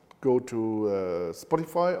just go to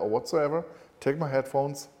Spotify or whatsoever, take my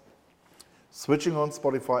headphones, switching on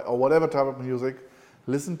Spotify or whatever type of music,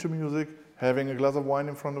 listen to music, having a glass of wine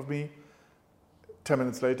in front of me. 10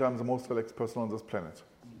 minutes later, I'm the most relaxed person on this planet.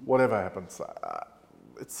 Whatever happens.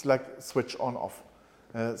 It's like switch on off.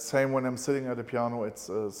 Same when I'm sitting at the piano, it's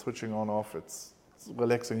switching on off, it's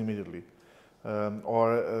relaxing immediately. In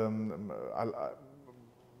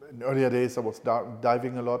earlier days I was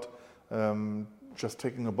diving a lot, just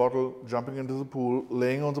taking a bottle, jumping into the pool,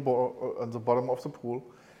 laying on the bottom of the pool,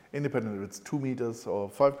 independent if it's 2 meters or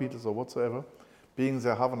 5 meters or whatsoever. Being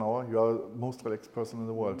there half an hour, you are the most relaxed person in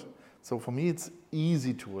the world. So for me it's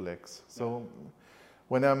easy to relax. So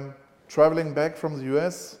when I'm traveling back from the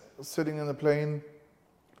US, sitting in the plane,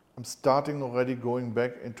 I'm starting already going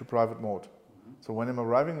back into private mode. So when I'm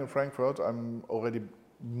arriving in Frankfurt, I'm already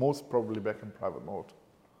most probably back in private mode.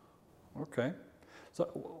 Okay.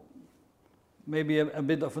 So maybe a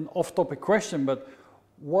bit of an off-topic question, but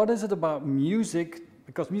what is it about music?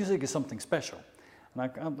 Because music is something special.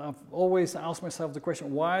 And I've always asked myself the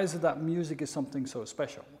question, why is it that music is something so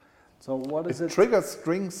special? So what is it? It triggers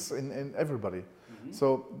strings in everybody.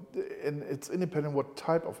 So it's independent what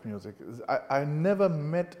type of music. I never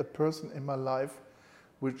met a person in my life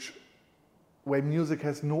where music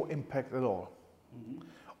has no impact at all.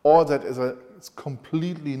 Or that is a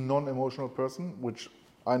completely non-emotional person, which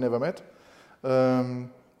I never met.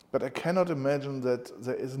 But I cannot imagine that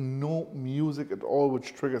there is no music at all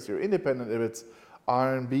which triggers you, independent if it's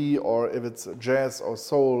R&B or if it's jazz or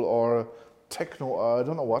soul or techno or I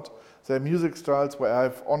don't know what. There are music styles where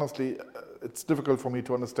I've honestly, it's difficult for me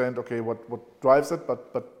to understand, okay, what drives it,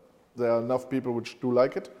 but there are enough people which do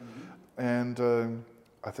like it. And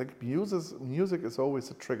I think music is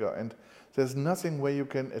always a trigger, and there's nothing where you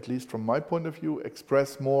can, at least from my point of view,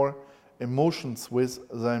 express more emotions with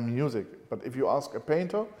than music. But if you ask a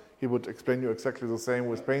painter, he would explain you exactly the same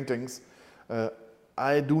with paintings.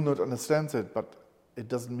 I do not understand it, but it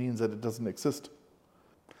doesn't mean that it doesn't exist.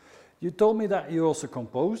 You told me that you also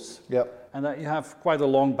compose, Yeah. and that you have quite a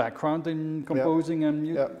long background in composing, and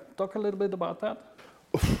you Yeah. talk a little bit about that?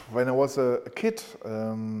 When I was a kid,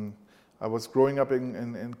 I was growing up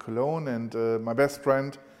in Cologne, and my best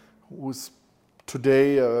friend, who's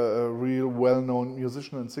today a real well-known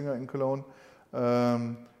musician and singer in Cologne,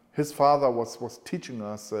 his father was teaching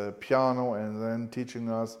us piano and then teaching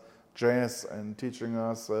us jazz and teaching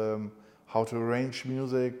us how to arrange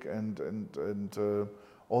music and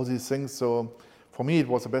all these things. So for me, it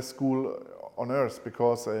was the best school on earth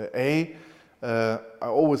because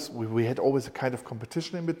we had always a kind of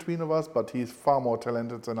competition in between of us, but he's far more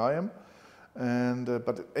talented than I am.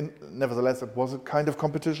 But nevertheless, it was a kind of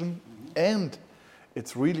competition, and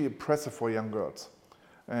it's really impressive for young girls.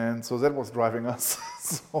 And so that was driving us.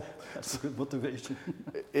 So That's a good motivation.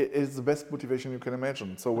 it is the best motivation you can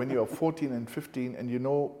imagine. So when you are 14 and 15 and you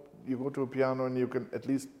know you go to a piano and you can at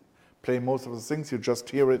least play most of the things, you just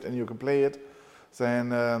hear it and you can play it,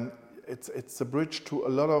 then it's a bridge to a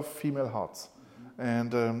lot of female hearts.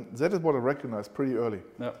 And that is what I recognized pretty early.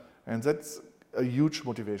 Yeah. And that's a huge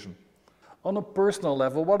motivation. On a personal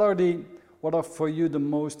level, what are for you the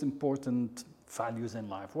most important values in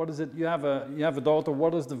life? What is it? You have a daughter.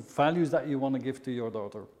 What is the values that you want to give to your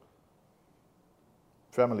daughter?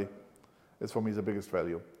 Family is for me the biggest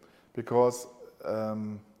value, because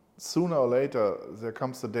sooner or later there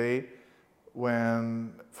comes a day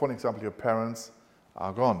when, for example, your parents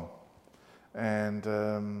are gone. And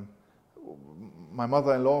my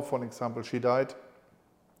mother-in-law, for example, she died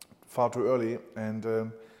far too early, and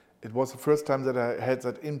it was the first time that I had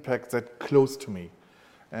that impact that close to me.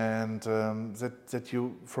 And that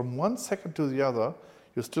you, from one second to the other,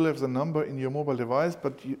 you still have the number in your mobile device,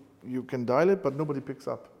 but you can dial it, but nobody picks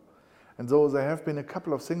up. And so there have been a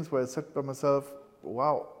couple of things where I said by myself,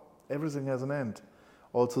 wow, everything has an end.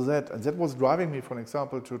 Also that, and that was driving me, for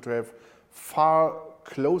example, to have far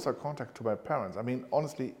closer contact to my parents. I mean,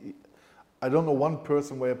 honestly, I don't know one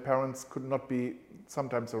person where parents could not be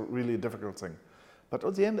sometimes a really difficult thing. But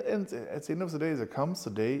at the end of the day, there comes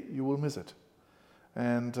the day you will miss it.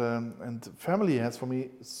 And family has for me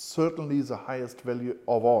certainly the highest value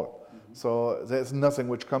of all. So there's nothing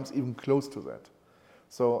which comes even close to that.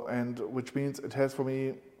 So, and which means it has for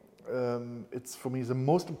me, it's for me the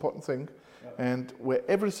most important thing. Yeah. And where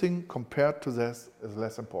everything compared to this is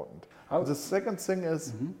less important. The second thing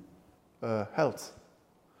is health.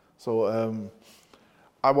 So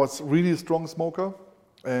I was really a strong smoker,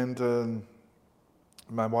 and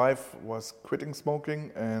my wife was quitting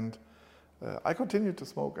smoking, and I continued to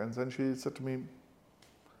smoke. And then she said to me,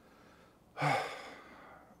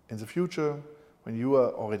 in the future, when you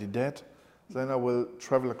are already dead, then I will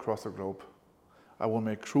travel across the globe. I will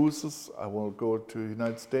make cruises, I will go to the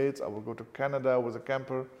United States, I will go to Canada with a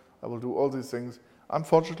camper, I will do all these things.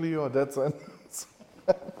 Unfortunately, you are dead then.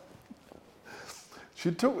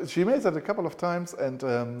 She made that a couple of times, and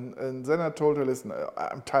then I told her, listen,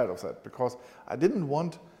 I'm tired of that, because I didn't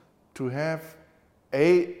want to have,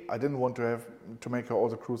 I didn't want to make her all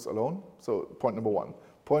the cruise alone, so point number one.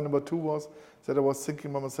 Point number two was that I was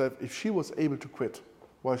thinking by myself, if she was able to quit,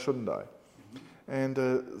 why shouldn't I? And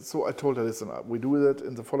so I told her, listen, we do that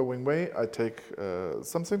in the following way. I take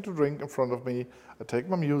something to drink in front of me, I take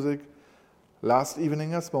my music, last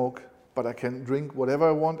evening I smoke, but I can drink whatever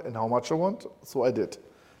I want and how much I want, so I did.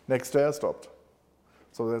 Next day I stopped.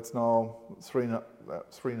 So that's now three and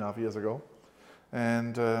a half years ago.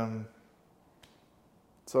 And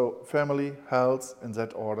so family, health, in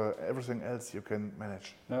that order, everything else you can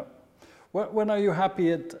manage. Yeah. When are you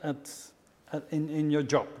happy in your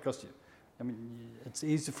job? Because I mean, it's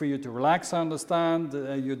easy for you to relax, I understand,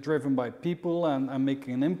 you're driven by people and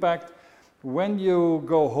making an impact. When you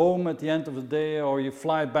go home at the end of the day or you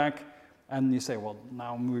fly back and you say, well,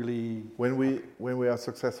 now I'm really... When we are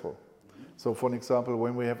successful. So for example,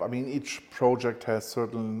 when we have, I mean, each project has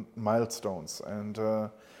certain milestones, and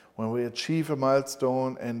when we achieve a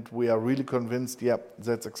milestone and we are really convinced, yeah,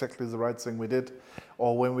 that's exactly the right thing we did,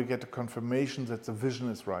 or when we get a confirmation that the vision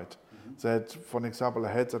is right. That, for example,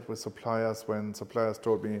 I had that with suppliers when suppliers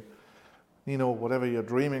told me, whatever you're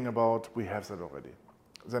dreaming about, we have that already.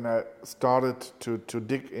 Then I started to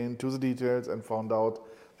dig into the details and found out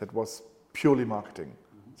that was purely marketing.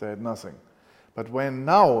 They had nothing. But when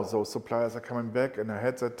now those suppliers are coming back, and I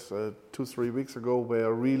had that 2-3 weeks ago, where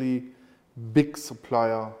a really big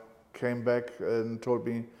supplier came back and told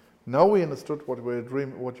me, now we understood what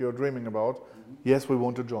you're dreaming about. Yes, we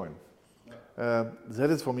want to join. That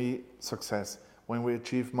is for me success. When we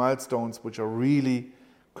achieve milestones which are really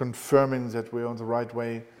confirming that we're on the right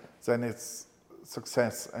way, then it's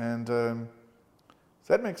success, and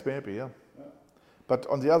that makes me happy. Yeah. But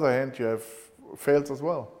on the other hand, you have fails as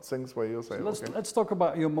well, things where you say, so let's talk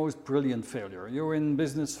about your most brilliant failure. You're in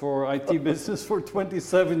business for IT business for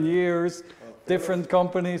 27 years, different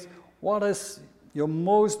companies. What is your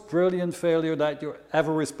most brilliant failure that you're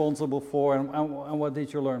ever responsible for, and what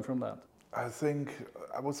did you learn from that? I think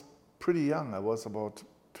I was pretty young. I was about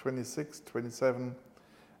 26, 27,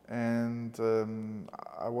 and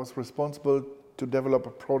I was responsible to develop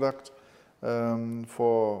a product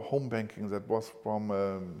for home banking that was from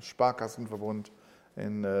Sparkassenverbund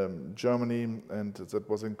in Germany, and that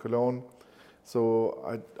was in Cologne.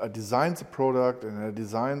 So I designed the product, and I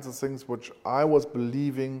designed the things which I was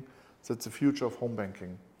believing that's the future of home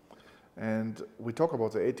banking. And we talk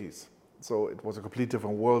about the 80s, so it was a completely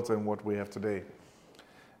different world than what we have today.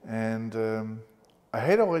 And I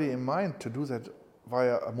had already in mind to do that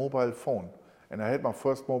via a mobile phone. And I had my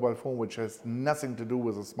first mobile phone, which has nothing to do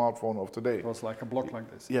with a smartphone of today. It was like a block like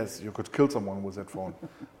this. Yes, you could kill someone with that phone.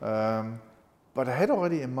 But I had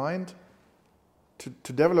already in mind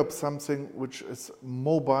to develop something which is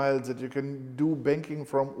mobile, that you can do banking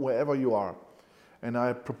from wherever you are. And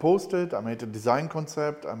I proposed it, I made a design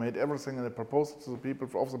concept, I made everything, and I proposed it to the people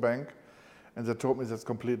of the bank. And they told me that's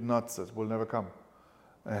complete nuts, that will never come.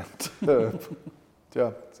 And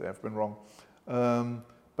yeah, they have been wrong.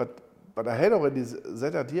 But I had already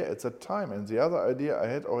that idea at that time, and the other idea I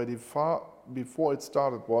had already far before it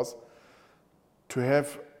started was to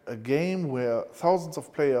have a game where thousands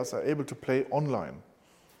of players are able to play online.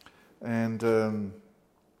 And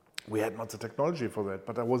we had not the technology for that,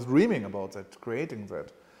 but I was dreaming about that, creating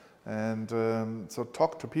that. And so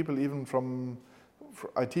talk to people even from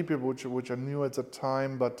IT people which I knew at the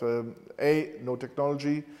time, but A, no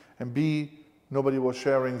technology, and B, nobody was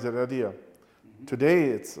sharing that idea. Today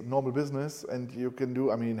it's normal business, and you can do,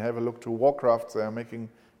 have a look to Warcraft, they are making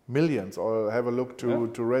millions, or have a look to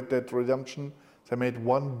Red Dead Redemption, they made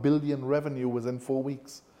 1 billion revenue within 4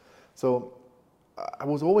 weeks. So I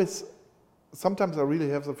was always, sometimes I really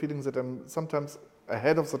have the feeling that I'm sometimes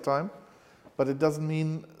ahead of the time, but it doesn't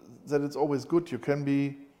mean that it's always good. You can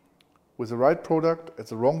be with the right product at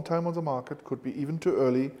the wrong time on the market, could be even too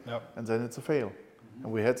early, and then it's a fail.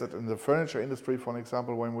 And we had that in the furniture industry, for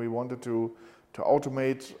example, when we wanted to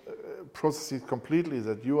automate processes completely,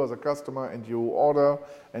 that you as a customer and you order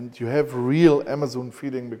and you have real Amazon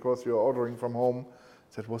feeling because you're ordering from home,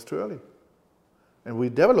 that was too early. And we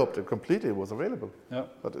developed it completely, it was available,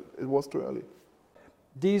 but it was too early.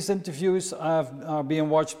 These interviews are being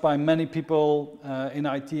watched by many people in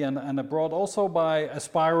IT and abroad, also by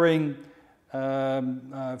aspiring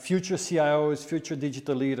future CIOs, future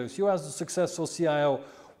digital leaders. You as a successful CIO,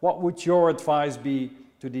 what would your advice be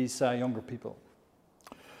to these younger people?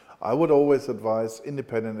 I would always advise,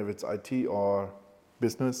 independent if it's IT or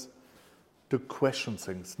business, to question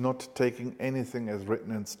things, not taking anything as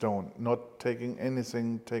written in stone, not taking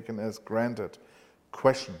anything taken as granted.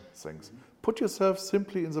 Question things. Put yourself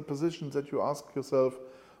simply in the position that you ask yourself,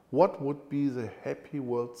 what would be the happy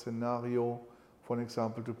world scenario, for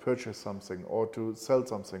example, to purchase something or to sell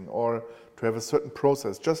something or to have a certain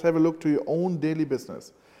process. Just have a look to your own daily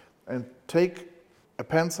business and take a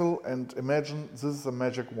pencil and imagine this is a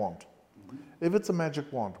magic wand. If it's a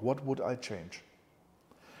magic wand, what would I change?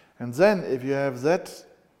 And then if you have that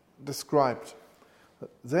described,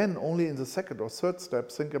 then only in the second or third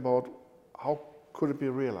step think about how could it be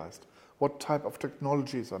realized? What type of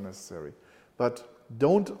technologies are necessary? But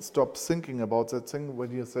don't stop thinking about that thing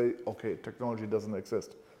when you say, okay, technology doesn't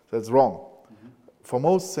exist. That's wrong. For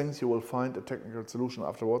most things you will find a technical solution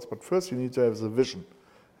afterwards, but first you need to have the vision.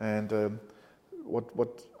 And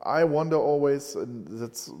what I wonder always, and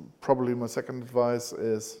that's probably my second advice,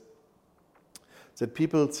 is that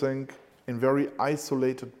people think in very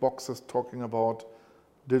isolated boxes talking about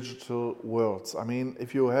digital worlds. I mean,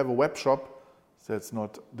 if you have a web shop, that's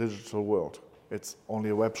not digital world. It's only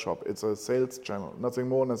a web shop. It's a sales channel, nothing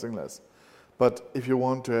more, nothing less. But if you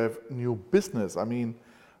want to have new business, I mean,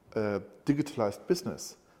 digitalized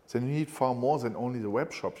business, then you need far more than only the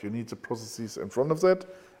web shop. You need the processes in front of that,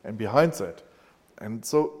 and behind that. And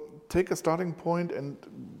so take a starting point and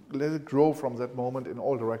let it grow from that moment in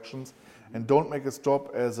all directions, and don't make it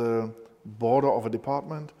stop as a border of a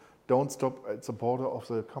department. Don't stop at the border of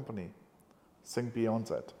the company. Think beyond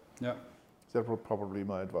that. Yeah. That would probably be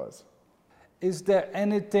my advice. Is there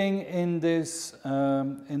anything in this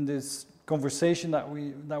conversation that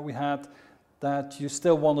we had that you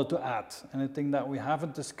still wanted to add? Anything that we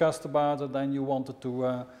haven't discussed about, or then you wanted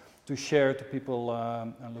to share to people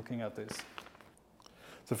looking at this?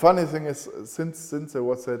 The funny thing is, since there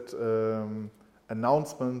was that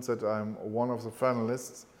announcement that I'm one of the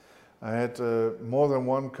finalists, I had more than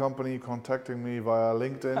one company contacting me via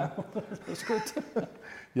LinkedIn. That's good.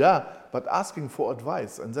 Yeah, but asking for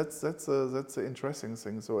advice, and that's the interesting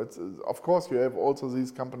thing. So it's of course you have also these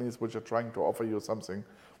companies which are trying to offer you something,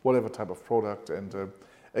 whatever type of product. And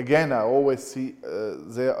again, I always see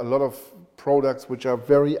there are a lot of products which are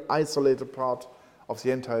very isolated part of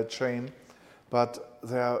the entire chain, but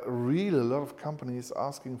there are really a lot of companies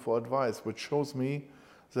asking for advice, which shows me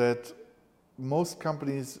that most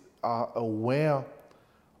companies are aware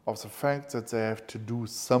of the fact that they have to do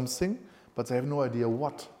something, but they have no idea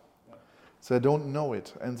what. They don't know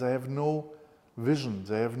it, and they have no vision,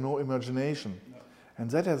 they have no imagination. And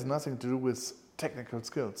that has nothing to do with technical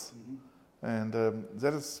skills. And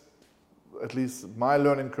that is at least my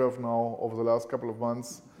learning curve now over the last couple of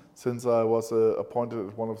months since I was appointed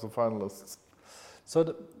as one of the finalists. So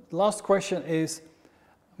the last question is,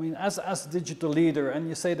 I mean, as a digital leader, and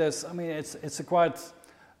you say this, I mean, it's a quite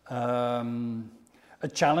a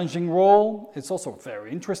challenging role. It's also a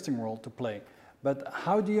very interesting role to play. But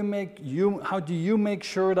how do you make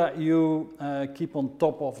sure that you keep on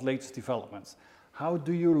top of latest developments? How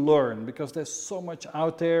do you learn? Because there's so much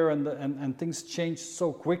out there, and things change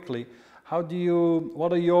so quickly.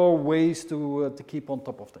 What are your ways to keep on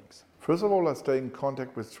top of things? First of all, I stay in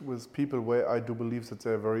contact with people where I do believe that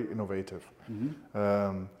they're very innovative.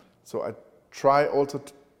 So I try also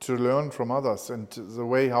to learn from others and the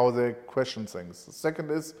way how they question things. The second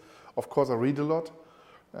is, of course, I read a lot,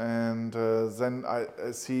 and then I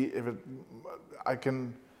see if I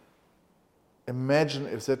can imagine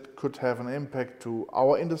if that could have an impact to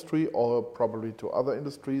our industry or probably to other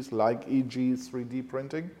industries like e.g. 3D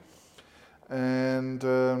printing. And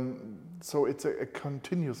so it's a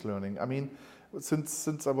continuous learning. I mean,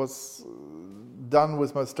 since I was done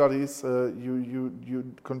with my studies,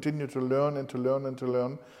 you continue to learn and to learn and to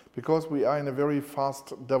learn, because we are in a very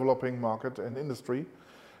fast developing market and industry.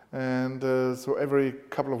 And so every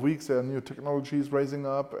couple of weeks there are new technologies raising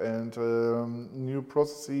up, and new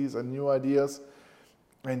processes and new ideas.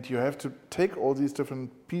 And you have to take all these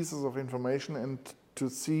different pieces of information and to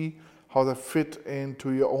see how they fit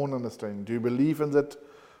into your own understanding. Do you believe in that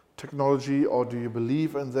technology, or do you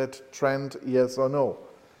believe in that trend, yes or no?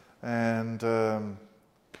 And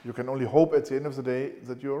you can only hope at the end of the day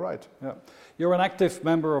that you're right. Yeah. You're an active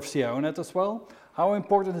member of CIONet as well. How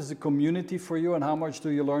important is the community for you, and how much do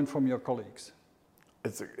you learn from your colleagues?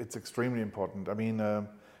 It's extremely important. I mean,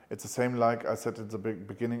 it's the same like I said at the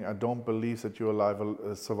beginning. I don't believe that you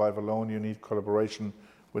survive alone. You need collaboration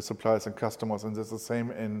with suppliers and customers, and it's the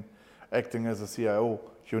same in acting as a CIO.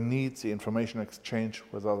 You need the information exchange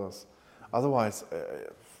with others. Otherwise,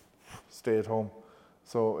 stay at home.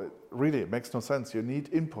 So really, it makes no sense. You need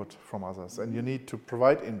input from others, and you need to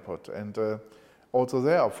provide input. And also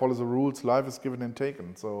there, follow the rules. Life is given and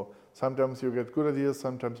taken. So sometimes you get good ideas,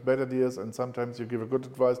 sometimes bad ideas, and sometimes you give a good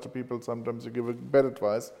advice to people, sometimes you give a bad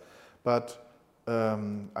advice. But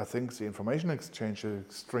I think the information exchange is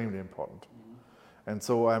extremely important. And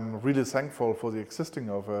so I'm really thankful for the existing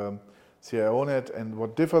of CIONet, and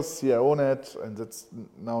what differs CIONet, and that's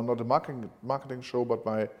now not a marketing show, but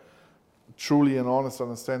my truly and honest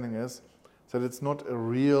understanding is that it's not a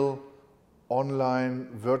real online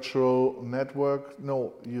virtual network.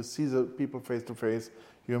 No, you see the people face to face,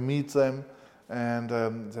 you meet them, and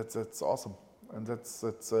that's awesome. And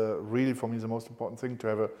that's really for me the most important thing, to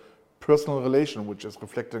have a personal relation, which is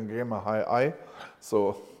reflecting again my high I.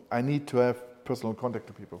 So I need to have personal contact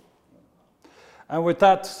to people. And with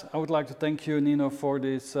that, I would like to thank you, Nino, for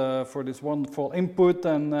this wonderful input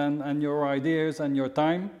and your ideas and your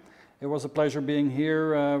time. It was a pleasure being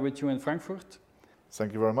here with you in Frankfurt.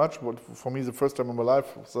 Thank you very much. For me, the first time in my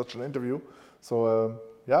life, such an interview. So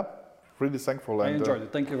yeah, really thankful. I enjoyed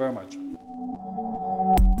it. Thank you very much.